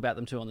time we'll talk about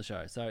them two on the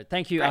show. So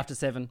thank you, Great. After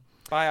 7.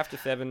 Bye, After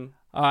 7.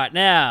 All right,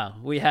 now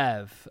we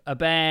have a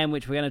band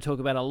which we're going to talk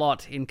about a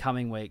lot in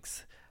coming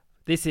weeks.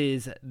 This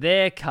is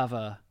their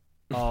cover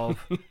of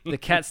the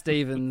Cat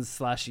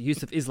Stevens /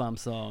 Yusuf Islam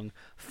song,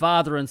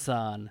 Father and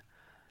Son.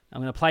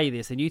 I'm going to play you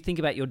this, and you think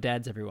about your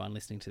dads, everyone,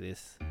 listening to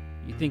this.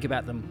 You think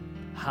about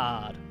them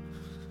hard.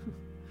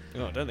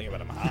 No, don't think about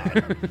them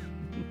hard.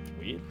 It's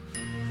weird.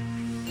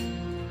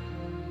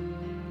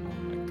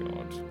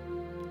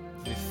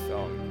 This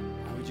song.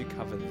 How would you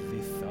cover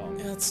this song?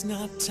 It's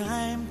not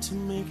time to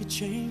make a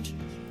change.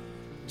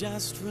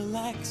 Just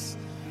relax.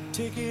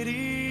 Take it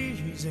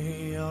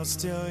easy. You're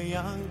still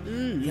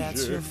young.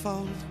 That's your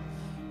fault.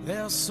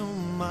 There's so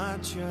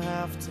much you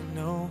have to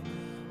know.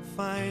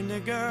 Find a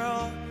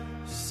girl.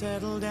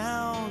 Settle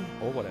down.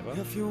 Or whatever.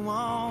 If you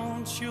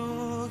want,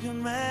 you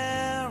can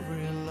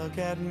marry. Look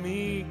at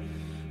me.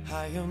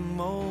 I am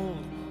old,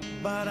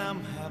 but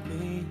I'm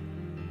happy.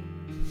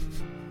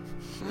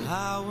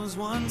 I was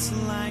once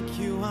like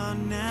you are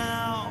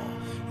now,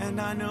 and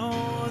I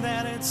know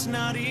that it's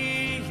not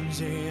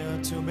easier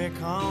to be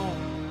calm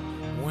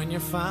when you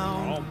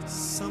found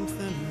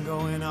something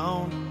going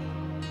on.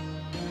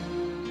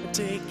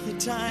 Take your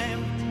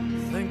time,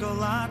 think a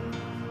lot,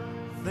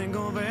 think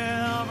of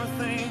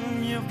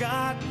everything you've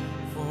got,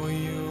 for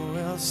you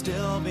will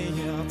still be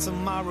here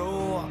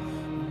tomorrow,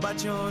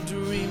 but your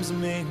dreams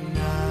may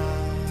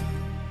not.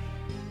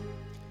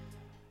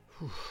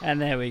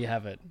 And there we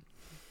have it.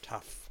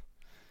 Tough.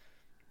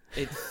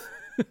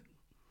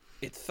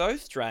 It's so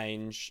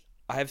strange.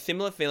 I have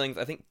similar feelings.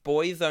 I think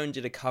Boyzone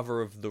did a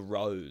cover of The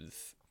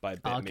Rose by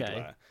Bette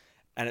Midler.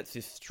 And it's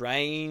just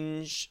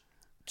strange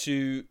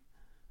to...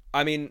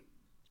 I mean...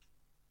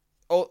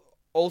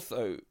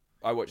 Also,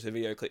 I watched the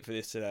video clip for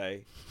this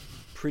today.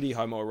 Pretty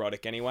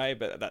homoerotic anyway,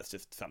 but that's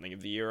just something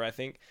of the year, I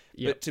think.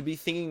 Yep. But to be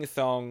singing a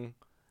song...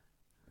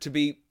 To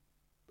be...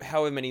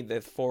 However many...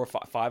 There's 4 or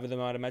 5 of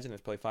them, I'd imagine.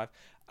 There's probably 5.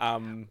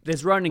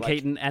 There's Ronan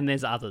Keaton and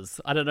there's others.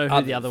 I don't know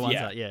who the other ones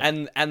are. Yeah,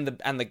 and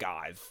the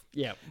guys.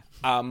 Yeah.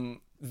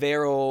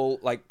 They're all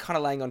like kind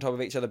of laying on top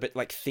of each other, but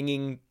like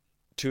singing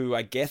to,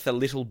 I guess, a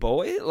little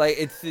boy. Like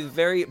it's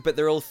very, but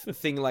they're all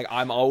singing like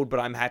 "I'm old, but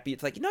I'm happy."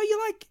 It's like, you know,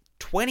 you're like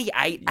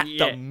 28 at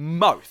the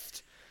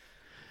most.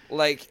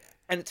 Like,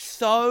 and it's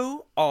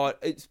so odd.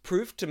 It's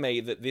proof to me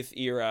that this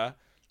era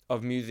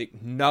of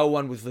music, no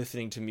one was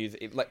listening to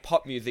music, like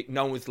pop music.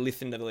 No one was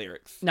listening to the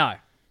lyrics. No,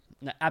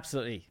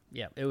 absolutely.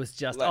 Yeah, it was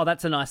just, Like-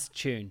 that's a nice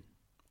tune.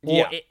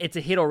 Or it's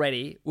a hit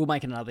already. We'll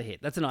make it another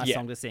hit. That's a nice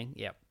song to sing.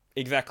 Yeah.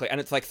 Exactly, and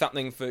it's like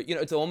something for, you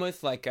know, it's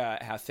almost like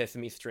how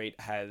Sesame Street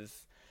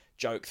has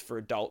jokes for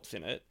adults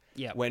in it.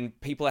 Yeah. When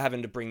people are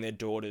having to bring their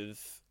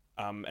daughters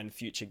and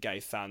future gay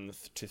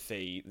sons to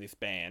see this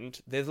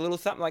band, there's a little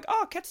something like,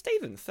 oh, Cat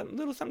Stevens,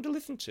 little something to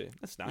listen to.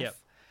 That's nice. Yep.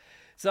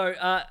 So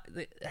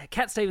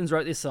Cat Stevens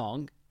wrote this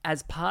song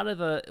as part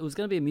of it was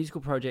going to be a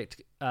musical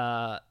project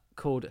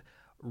called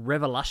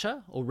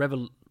Revolution or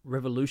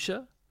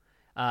Revolution.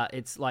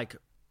 It's like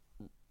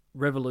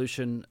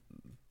Revolution.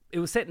 It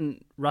was set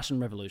in Russian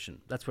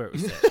Revolution. That's where it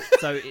was set.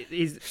 So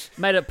he's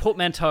made a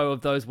portmanteau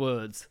of those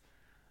words.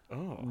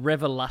 Oh.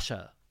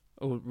 Revolution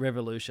or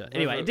Revolution.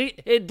 Anyway,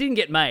 it didn't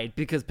get made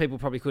because people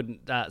probably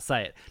couldn't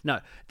say it. No,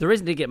 the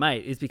reason it didn't get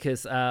made is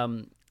because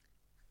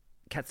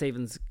Cat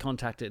Stevens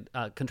contracted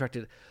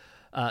TB,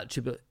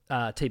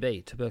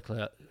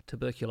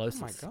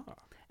 tuberculosis. Oh my God.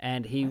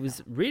 And he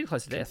was really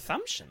close to death.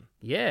 Consumption.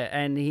 Yeah,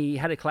 and he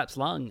had a collapsed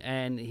lung,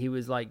 and he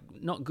was like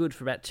not good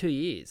for about 2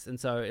 years, and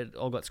so it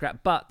all got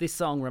scrapped. But this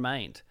song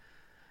remained,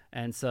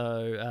 and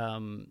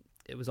so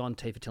it was on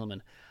T for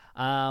Tillman.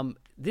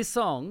 This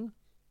song,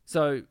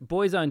 so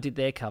Boyzone did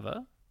their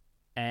cover,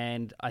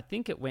 and I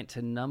think it went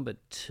to number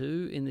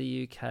 2 in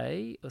the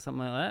UK or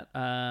something like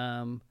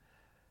that.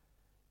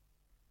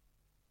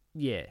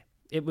 Yeah.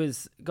 It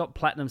got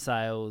platinum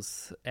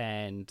sales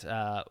and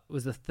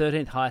was the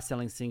 13th highest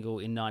selling single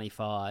in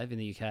 95 in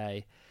the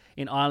UK.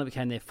 In Ireland, it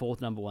became their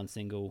 4th number 1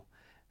 single.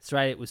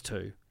 Australia, it was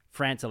 2.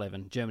 France,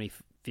 11. Germany,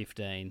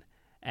 15.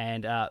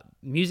 And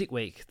Music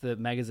Week, the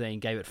magazine,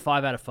 gave it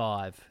 5 out of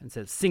 5 and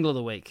said single of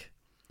the week.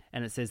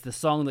 And it says the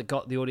song that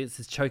got the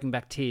audiences choking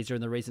back tears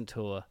during the recent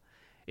tour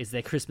is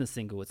their Christmas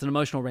single. It's an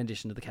emotional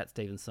rendition of the Cat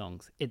Stevens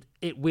songs.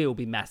 It will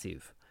be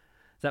massive.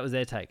 That was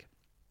their take.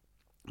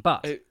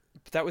 But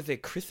that was their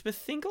Christmas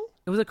single?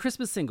 It was a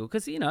Christmas single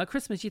because, at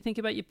Christmas you think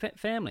about your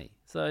family.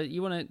 So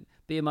you want to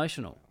be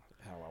emotional.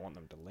 How I want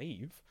them to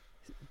leave.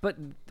 But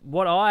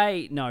what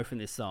I know from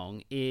this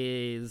song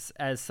is,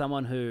 as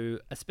someone who,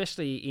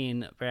 especially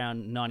in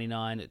around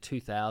 99,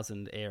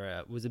 2000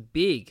 era, was a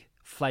big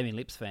Flaming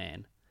Lips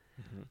fan.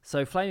 Mm-hmm.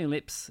 So Flaming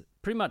Lips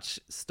pretty much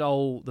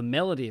stole the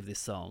melody of this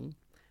song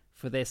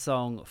for their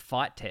song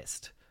Fight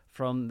Test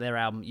from their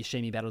album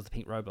Yoshimi Battles the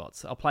Pink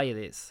Robots. I'll play you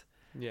this.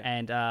 Yeah.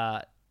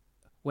 And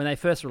when they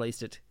first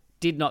released it,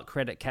 did not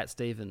credit Cat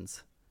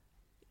Stevens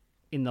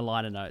in the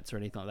liner notes or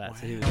anything like that. Wow.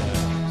 So here we go. I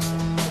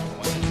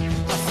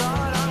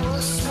thought I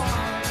was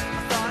smart,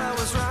 I thought I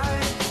was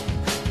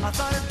right, I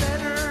thought it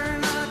better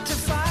not to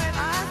fight,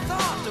 I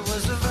thought there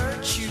was a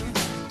virtue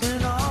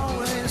in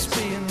always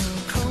being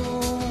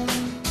cool.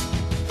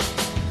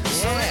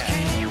 So it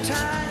came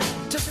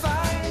time to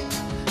fight,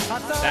 I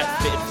thought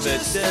That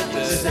fits the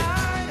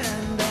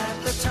and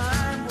at the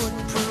time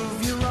would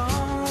prove you wrong.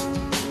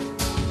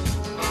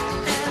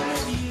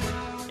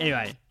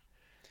 Anyway,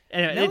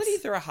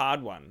 melodies are a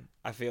hard one.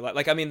 I feel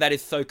like I mean, that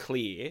is so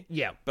clear.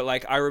 Yeah. But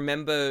like, I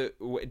remember,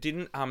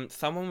 didn't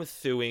someone was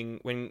suing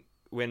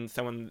when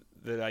someone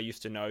that I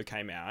used to know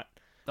came out.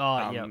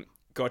 Oh, yeah.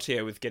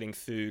 Gautier was getting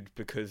sued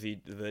because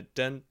the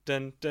dun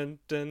dun dun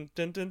dun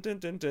dun dun dun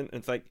dun dun. And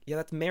it's like, yeah,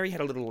 that's Mary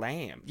Had a Little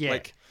Lamb. Yeah.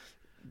 Like,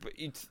 but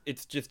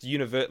it's just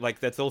like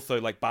that's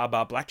also like Bar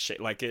Bar Black shit.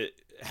 Like,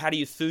 how do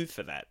you sue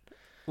for that?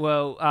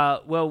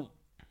 Well,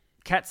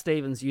 Cat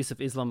Stevens' use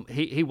of Islam,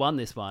 he won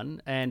this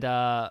one,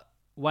 and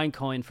Wayne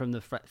Coyne from the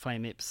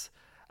Flame Lips,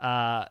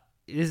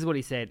 this is what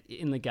he said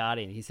in The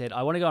Guardian. He said,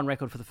 I want to go on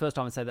record for the first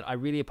time and say that I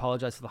really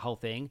apologise for the whole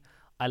thing.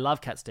 I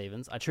love Cat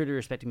Stevens. I truly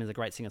respect him as a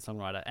great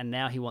singer-songwriter, and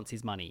now he wants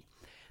his money.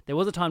 There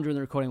was a time during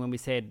the recording when we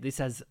said this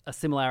has a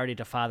similarity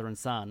to Father and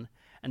Son,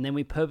 and then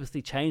we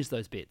purposely changed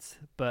those bits,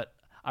 but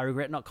I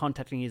regret not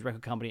contacting his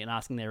record company and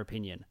asking their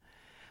opinion.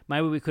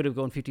 Maybe we could have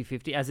gone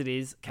 50-50. As it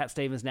is, Cat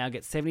Stevens now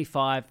gets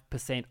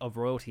 75% of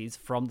royalties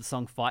from the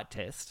song Fight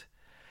Test.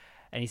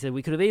 And he said,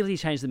 we could have easily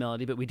changed the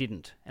melody, but we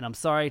didn't. And I'm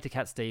sorry to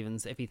Cat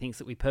Stevens if he thinks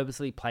that we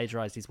purposely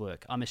plagiarised his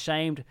work. I'm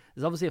ashamed.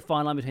 There's obviously a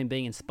fine line between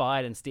being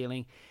inspired and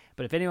stealing.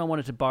 But if anyone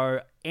wanted to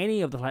borrow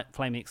any of the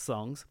Flame Mix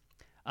songs,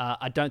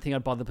 I don't think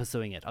I'd bother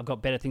pursuing it. I've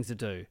got better things to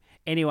do.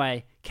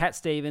 Anyway, Cat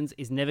Stevens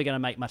is never going to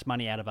make much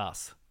money out of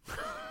us.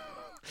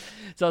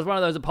 So it's one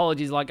of those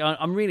apologies like,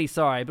 I'm really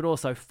sorry, but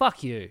also,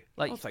 fuck you.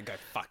 Like, Also, go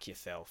fuck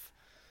yourself.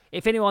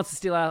 If anyone wants to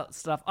steal our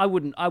stuff, I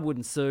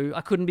wouldn't sue.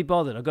 I couldn't be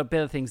bothered. I've got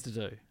better things to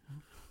do.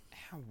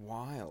 How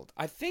wild.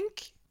 I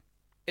think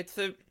I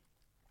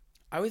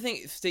always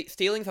think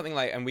stealing something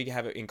like, and we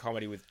have it in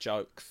comedy with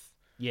jokes.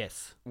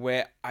 Yes.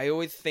 Where I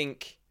always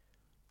think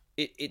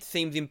it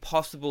seems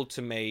impossible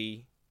to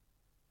me,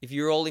 if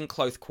you're all in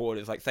close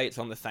quarters, like say it's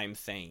on the same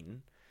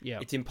scene, yeah,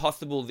 it's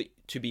impossible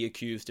to be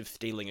accused of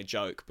stealing a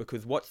joke,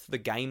 because what's the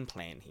game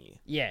plan here?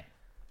 Yeah.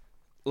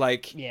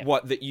 Like, yeah.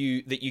 What, that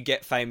you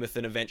get famous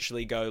and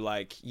eventually go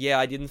like, yeah,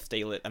 I didn't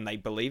steal it, and they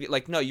believe it?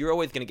 Like, no, you're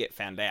always going to get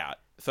found out.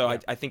 So yeah.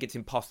 I think it's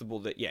impossible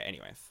that, yeah,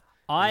 anyways.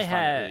 I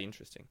find it really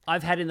interesting.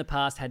 I've had in the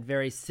past had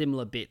very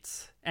similar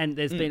bits, and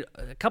there's been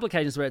a couple of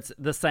occasions where it's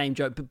the same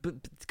joke,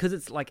 but because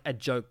it's like a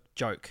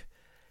joke.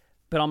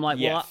 But I'm like,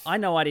 yes. Well, I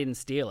know I didn't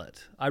steal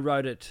it. I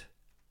wrote it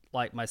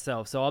like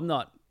myself, so I'm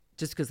not,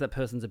 just because that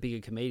person's a bigger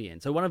comedian.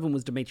 So one of them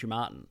was Dimitri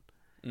Martin.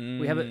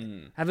 We have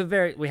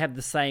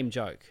the same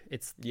joke.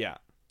 It's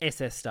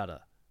SS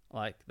stutter.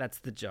 Like, that's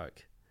the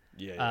joke.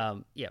 Yeah.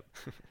 Yep.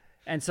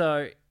 And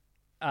so,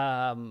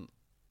 but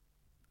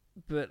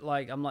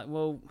like, I'm like,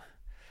 well,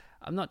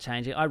 I'm not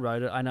changing. I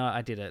wrote it. I know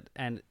I did it.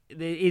 And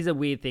there is a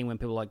weird thing when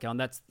people are like going,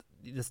 that's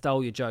the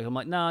stole your joke. I'm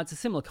like, no, it's a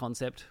similar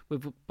concept.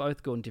 We've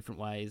both gone different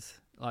ways.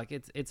 Like,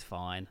 it's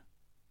fine.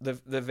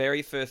 The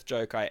very first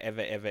joke I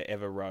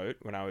ever wrote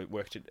when I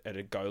worked at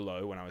a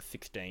Golo when I was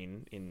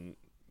 16 in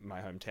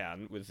my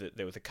hometown was that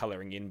there was a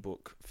colouring in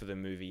book for the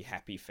movie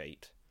Happy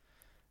Feet,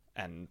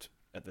 and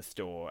at the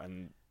store,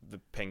 and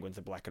the penguins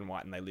are black and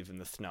white and they live in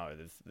the snow.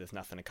 There's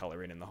nothing to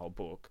colour in the whole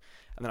book.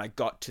 And then I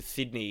got to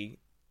Sydney,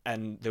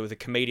 and there was a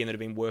comedian that had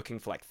been working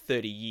for like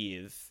 30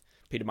 years,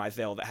 Peter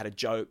Mizell, that had a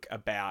joke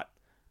about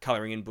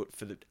colouring in book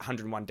for the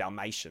 101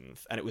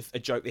 Dalmatians, and it was a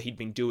joke that he'd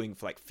been doing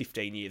for like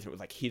 15 years, and it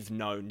was like his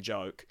known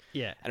joke.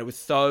 Yeah. And it was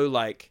so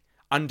like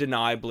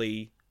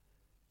undeniably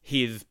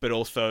his, but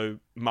also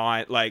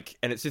my, like,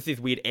 and it's just this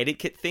weird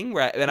etiquette thing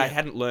where I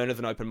hadn't learned as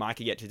an open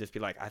micer yet to just be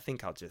like, I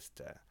think I'll just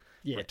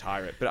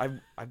retire it. But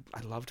I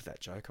loved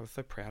that joke. I was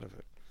so proud of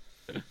it.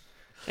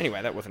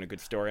 Anyway, that wasn't a good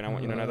story, and I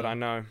want you to know that I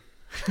know.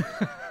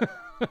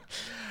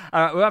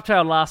 All right, we're up to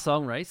our last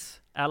song, Rhys.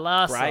 Our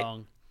last Great.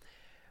 song.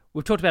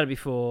 We've talked about it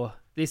before.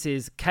 This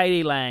is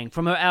Katie Lang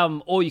from her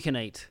album All You Can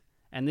Eat.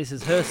 And this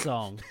is her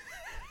song,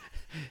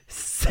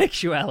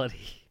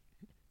 Sexuality.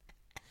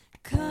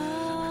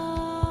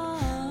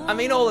 I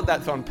mean, all of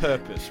that's on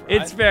purpose, right?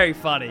 It's very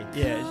funny.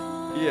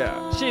 Yeah.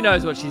 Yeah. She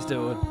knows what she's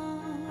doing.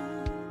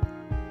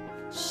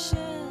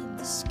 Shed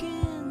the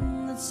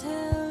skin that's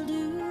held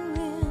you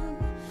in.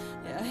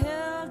 Yeah,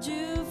 held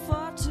you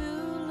for too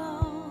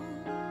long.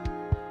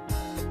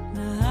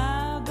 Now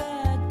how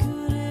bad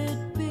could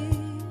it be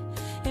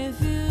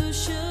if you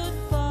should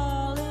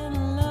fall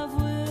in love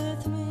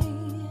with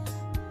me?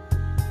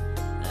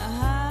 Now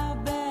how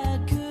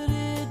bad could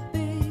it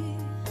be?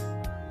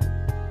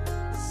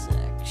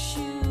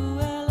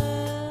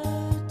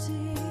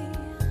 Sexuality.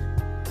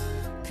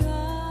 Come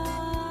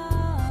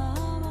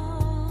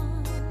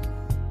on.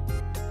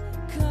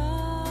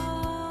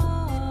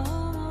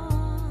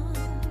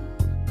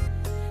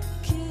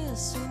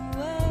 Kiss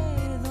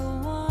away the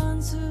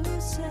ones who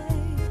say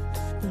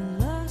the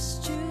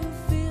lust you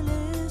feel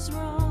is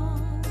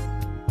wrong.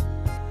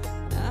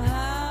 Now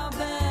how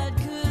bad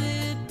could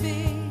it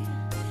be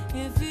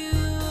if you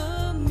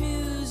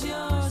amuse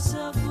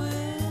yourself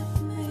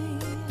with me?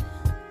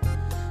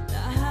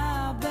 Now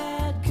how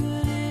bad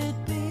could it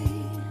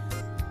be?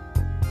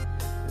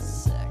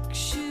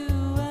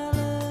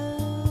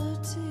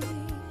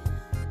 Sexuality.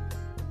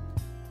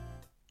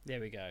 There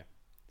we go.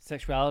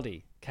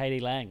 Sexuality. Katie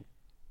Lang.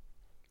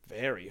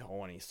 Very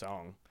horny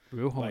song.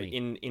 Real horny. Like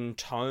in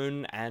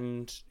tone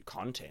and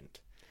content.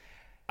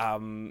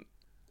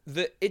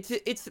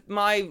 It's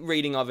my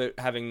reading of it,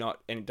 having not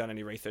done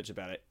any research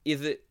about it.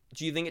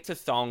 Do you think it's a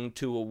song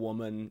to a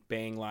woman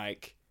being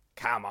like,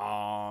 "Come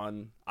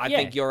on, I Yeah.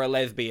 think you're a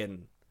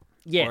lesbian,"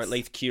 Yes. or at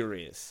least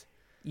curious?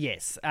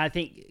 Yes, I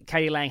think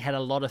Katie Lang had a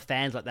lot of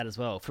fans like that as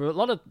well. For a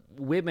lot of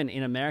women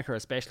in America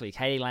especially,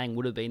 Katie Lang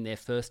would have been their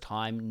first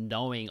time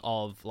knowing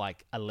of,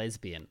 like, a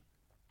lesbian.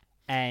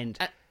 And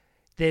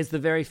there's the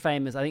very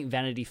famous, I think,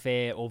 Vanity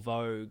Fair or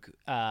Vogue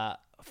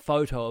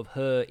photo of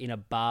her in a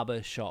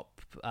barber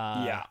shop.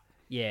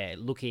 Yeah,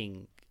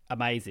 looking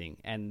amazing.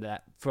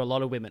 And for a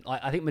lot of women,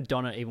 I think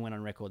Madonna even went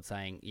on record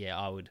saying, yeah,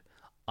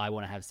 I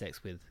want to have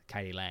sex with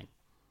Katie Lang.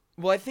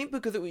 Well, I think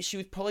because she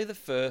was probably the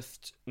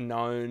first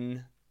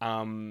known.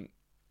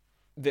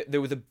 There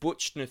was a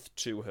butchness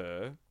to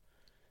her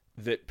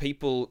that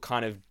people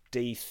kind of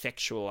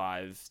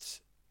desexualized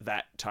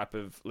that type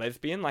of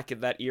lesbian, like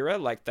at that era.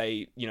 Like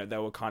they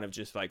were kind of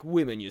just like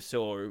women you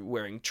saw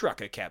wearing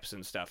trucker caps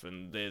and stuff,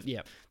 and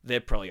they're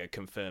probably a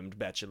confirmed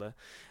bachelor.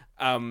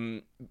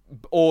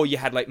 Or you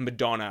had like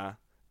Madonna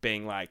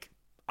being like,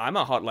 I'm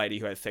a hot lady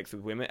who has sex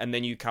with women, and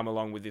then you come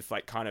along with this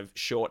like kind of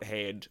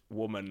short-haired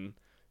woman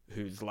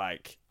who's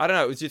like, I don't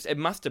know, it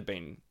must have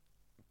been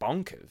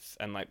bonkers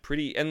and like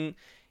pretty, and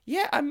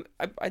yeah,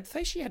 I'd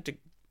say she had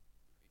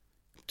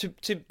to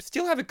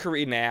still have a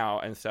career now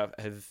and stuff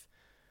has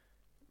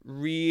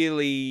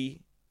really.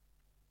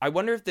 I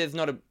wonder if there's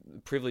not a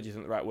privilege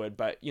isn't the right word,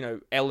 but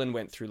Ellen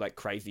went through like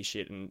crazy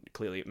shit and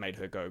clearly it made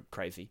her go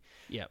crazy.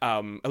 Yeah.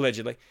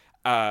 Allegedly.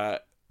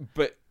 But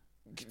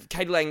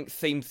Katie Lang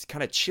seems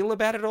kind of chill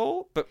about it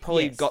all, but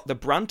probably got the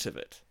brunt of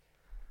it.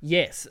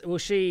 Yes. Well,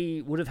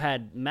 she would have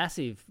had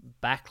massive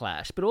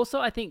backlash, but also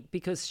I think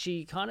because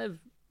she kind of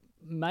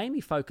mainly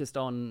focused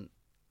on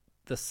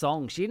the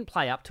song. She didn't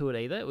play up to it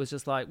either. It was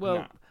just like, well,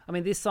 No. I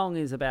mean, this song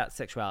is about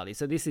sexuality.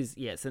 So this is,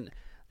 yes, and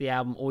the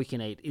album All You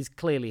Can Eat is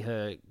clearly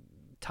her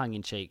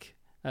tongue-in-cheek,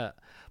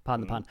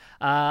 pardon the pun.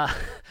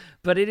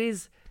 But it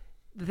is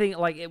the thing,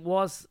 like, it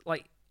was,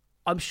 like,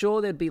 I'm sure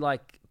there'd be,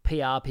 like,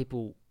 PR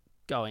people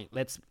going,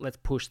 let's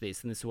push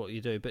this, and this is what you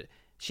do. But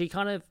she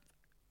kind of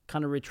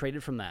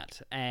retreated from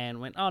that and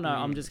went, oh, no,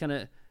 I'm just going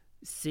to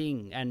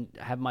sing and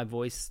have my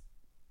voice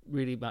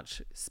really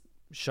much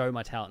show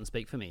my talent and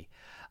speak for me.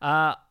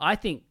 I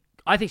think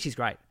she's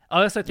great.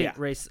 I also think,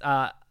 Rhys,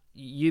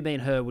 you, me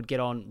and her would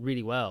get on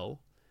really well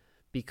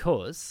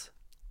because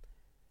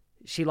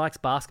she likes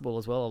basketball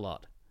as well a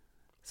lot.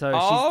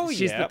 So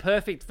she's the yep.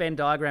 perfect Venn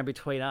diagram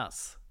between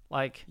us.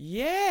 Like,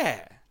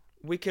 Yeah.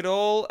 We could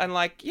all, and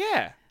like,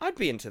 yeah, I'd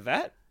be into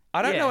that.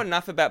 I don't Yeah. know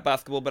enough about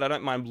basketball, but I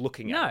don't mind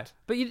looking no, at it.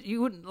 but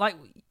you wouldn't like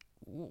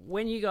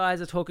when you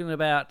guys are talking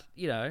about,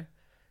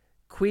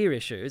 queer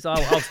issues.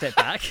 I'll step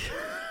back.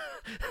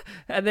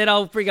 And then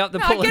I'll bring up the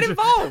Portland. Get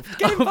involved.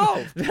 Get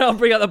involved. Then I'll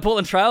bring up the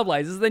Portland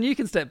Trailblazers. Then you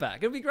can step back.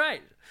 It'll be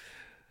great.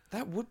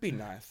 That would be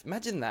nice.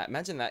 Imagine that.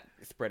 Imagine that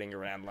spreading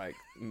around like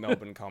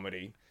Melbourne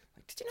comedy.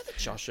 Like, did you know that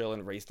Josh Earl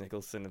and Rhys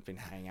Nicholson have been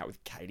hanging out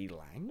with Katie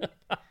Lang?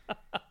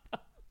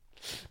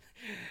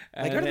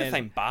 They go to the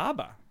same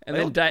barber. And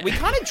then we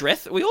kind of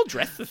dress. We all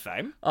dress the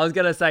same. I was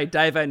gonna say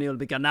Dave O'Neill would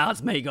be going, "Nah,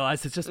 it's me,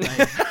 guys. It's just me."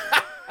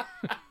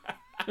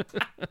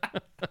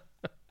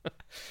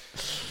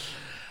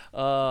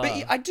 But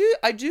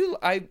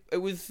yeah, it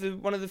was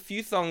one of the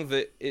few songs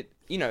that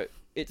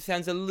it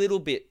sounds a little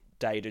bit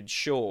dated,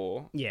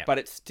 sure. Yeah. But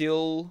it's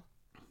still,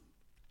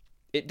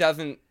 it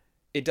doesn't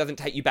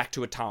take you back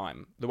to a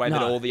time the way that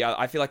No.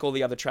 I feel like all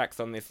the other tracks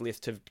on this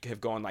list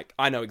have gone like,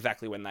 I know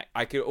exactly when that,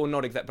 or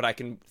not exact, but I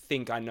can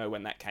think I know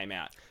when that came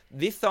out.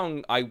 This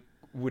song, I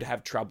would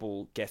have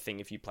trouble guessing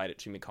if you played it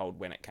to me cold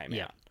when it came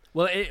out.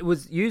 Well, it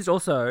was used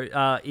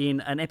also in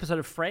an episode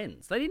of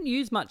Friends. They didn't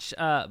use much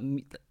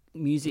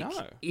music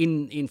No.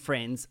 in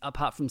Friends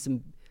apart from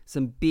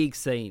some big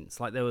scenes.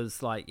 Like there was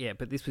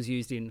but this was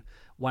used in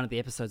one of the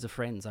episodes of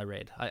Friends. I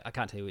read. I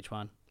can't tell you which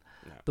one.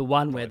 No, the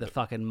one where the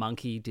fucking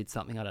monkey did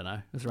something. I don't know.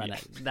 It was around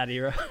that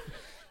era.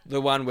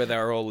 The one where they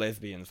were all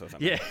lesbians or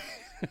something. Yeah.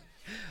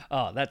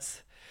 Oh,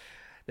 there's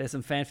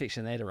some fan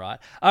fiction there to write.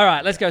 All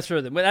right, let's go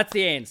through them. Well, that's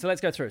the end. So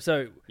let's go through.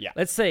 So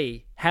let's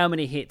see how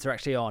many hits are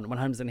actually on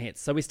 100%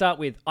 hits. So we start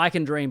with "I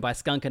Can Dream" by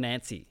Skunk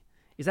Anansie.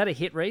 Is that a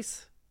hit,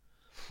 Rhys?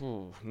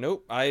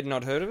 Nope, I had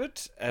not heard of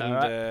it,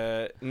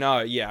 and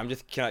no, yeah, I'm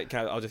just.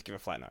 I'll just give a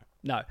flat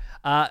no.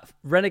 No.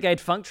 "Renegade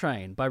Funk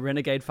Train" by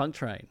Renegade Funk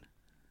Train.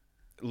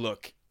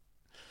 Look,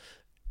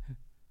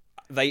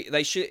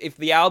 they should. If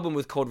the album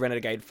was called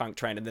Renegade Funk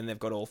Train, and then they've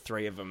got all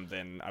three of them,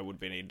 then I would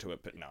be into it.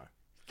 But no,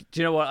 Do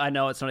you know what? I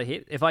know it's not a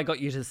hit. If I got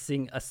you to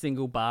sing a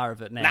single bar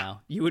of it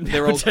now, you wouldn't.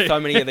 they're be all. able to. So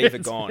many of these are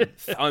gone.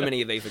 So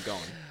many of these are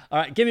gone. All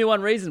right, "Give Me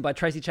One Reason" by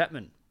Tracy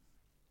Chapman.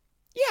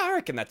 Yeah, I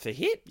reckon that's a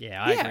hit.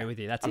 Yeah, I agree with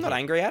you. That's I'm a not hit.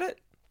 angry at it.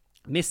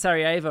 "Miss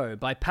Sarajevo"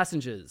 by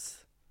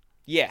Passengers.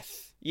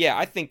 Yes, yeah,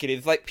 I think it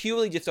is. Like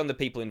purely just on the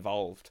people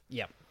involved.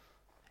 Yeah.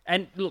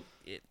 And look,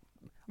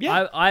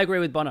 Yeah. I agree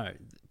with Bono.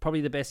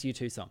 Probably the best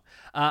U2 song.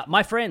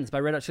 "My Friends" by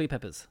Red Hot Chili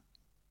Peppers.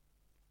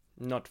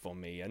 Not for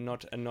me, a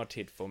not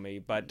hit for me,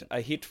 but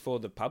a hit for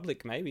the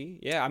public, maybe.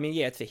 Yeah, I mean,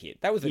 yeah, it's a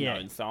hit. That was a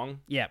known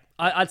song. Yeah,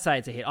 I'd say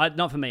it's a hit.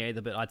 Not for me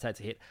either, but I'd say it's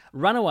a hit.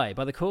 "Runaway"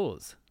 by The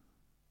Cause.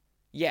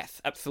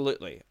 Yes,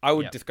 absolutely. I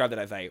would Yep. describe that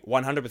as a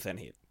 100%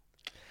 hit.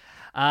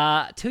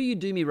 "Till You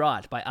Do Me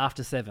Right" by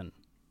After Seven.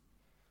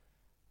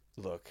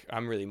 Look,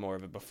 I'm really more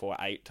of a before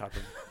 8 type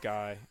of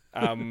guy.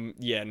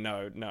 Yeah,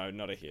 no,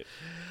 not a hit.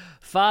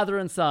 "Father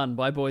and Son"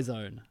 by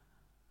Boyzone.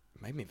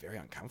 Made me very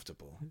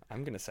uncomfortable.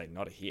 I'm going to say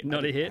not a hit. Not I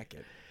a didn't hit. Like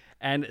it.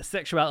 And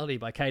 "Sexuality"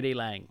 by KD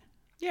Lang.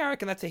 Yeah, I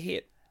reckon that's a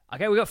hit.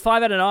 Okay, we got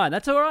 5 out of 9.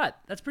 That's all right.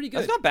 That's pretty good.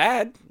 That's not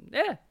bad.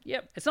 Yeah,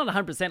 yep. It's not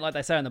 100% like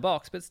they say on the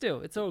box, but still,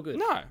 it's all good.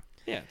 No.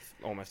 Yeah, it's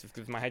almost as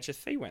good as my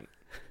HSC went.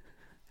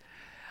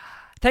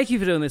 Thank you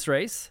for doing this,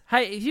 Rhys.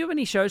 Hey, if you have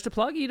any shows to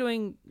plug, are you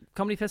doing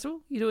comedy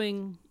festival?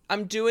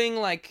 I'm doing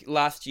like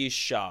last year's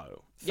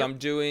show. So Yep. I'm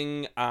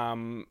doing you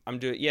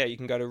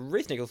can go to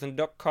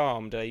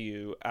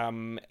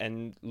rhysnicholson.com.au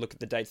and look at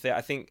the dates there.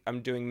 I think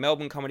I'm doing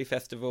Melbourne Comedy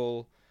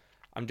Festival.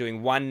 I'm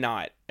doing one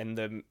night in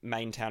the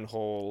main town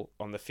hall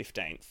on the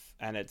 15th.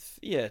 And it's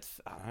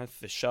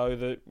the show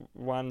that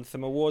won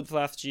some awards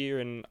last year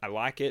and I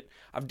like it.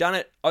 I've done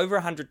it over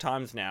 100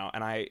 times now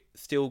and I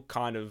still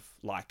kind of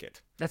like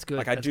it. That's good.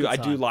 Like That's a good I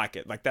do sign. like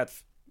it. Like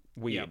that's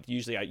weird.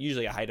 Yep.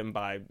 Usually I hate them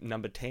by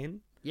number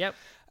 10. Yep.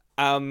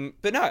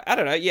 But no, I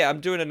don't know. Yeah,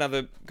 I'm doing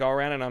another go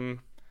around and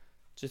I'm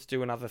just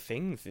doing other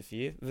things this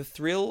year. The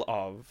thrill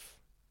of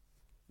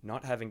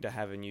not having to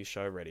have a new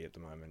show ready at the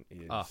moment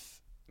is,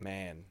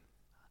 man,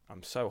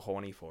 I'm so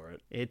horny for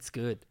it. It's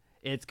good.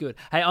 It's good.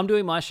 Hey, I'm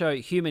doing my show,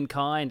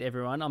 Humankind,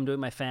 everyone. I'm doing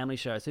my family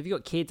show. So if you've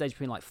got kids aged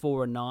between like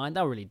 4 and 9,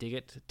 they'll really dig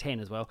it. 10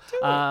 as well.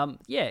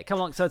 Yeah, come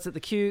along. So it's at the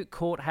Q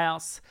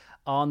Courthouse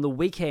on the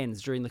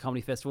weekends during the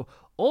comedy festival.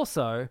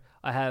 Also,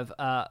 I have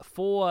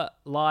 4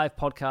 live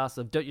podcasts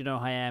of Don't You Know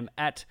Who I Am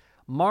at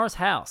Morris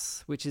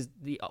House, which is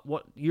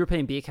what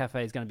European Beer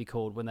Cafe is going to be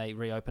called when they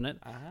reopen it.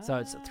 So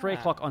it's 3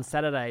 o'clock on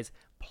Saturdays.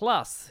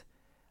 Plus,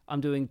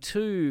 I'm doing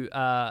 2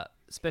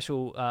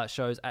 special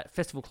shows at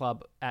Festival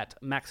Club at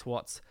Max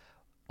Watts.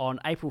 On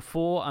April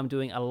 4, I'm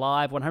doing a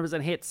live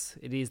 100% hits.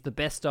 It is the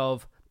best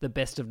of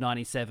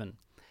 97.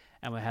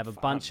 And we have a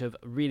bunch of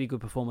really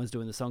good performers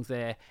doing the songs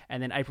there.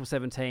 And then April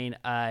 17,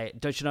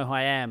 Don't You Know Who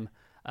I Am,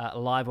 a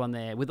live one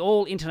there with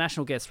all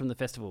international guests from the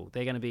festival.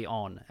 They're going to be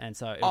on. And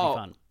so it'll be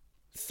fun.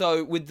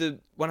 So with the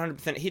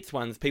 100% hits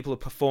ones, people are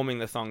performing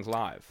the songs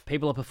live.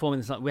 People are performing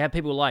this. We have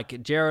people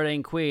like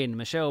Geraldine Quinn,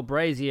 Michelle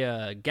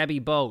Brazier, Gabby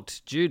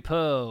Bolt, Jude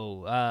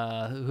Pearl.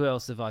 Who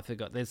else have I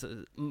forgot? There's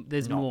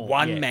Not more.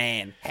 one yeah.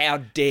 man. How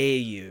dare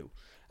you?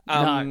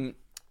 No.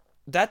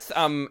 That's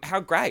how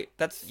great.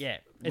 That's Yeah,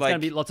 it's like,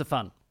 going to be lots of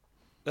fun.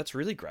 That's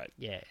really great.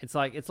 Yeah, it's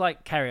like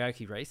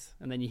karaoke, Rhys,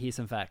 and then you hear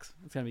some facts.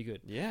 It's going to be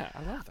good. Yeah,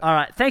 I love that. All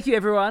right, thank you,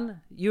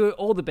 everyone. You're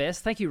all the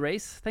best. Thank you,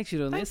 Rhys. Thanks for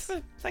doing this.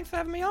 Thanks for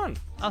having me on.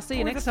 I'll see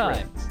you Always next a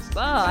time.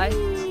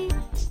 Bye.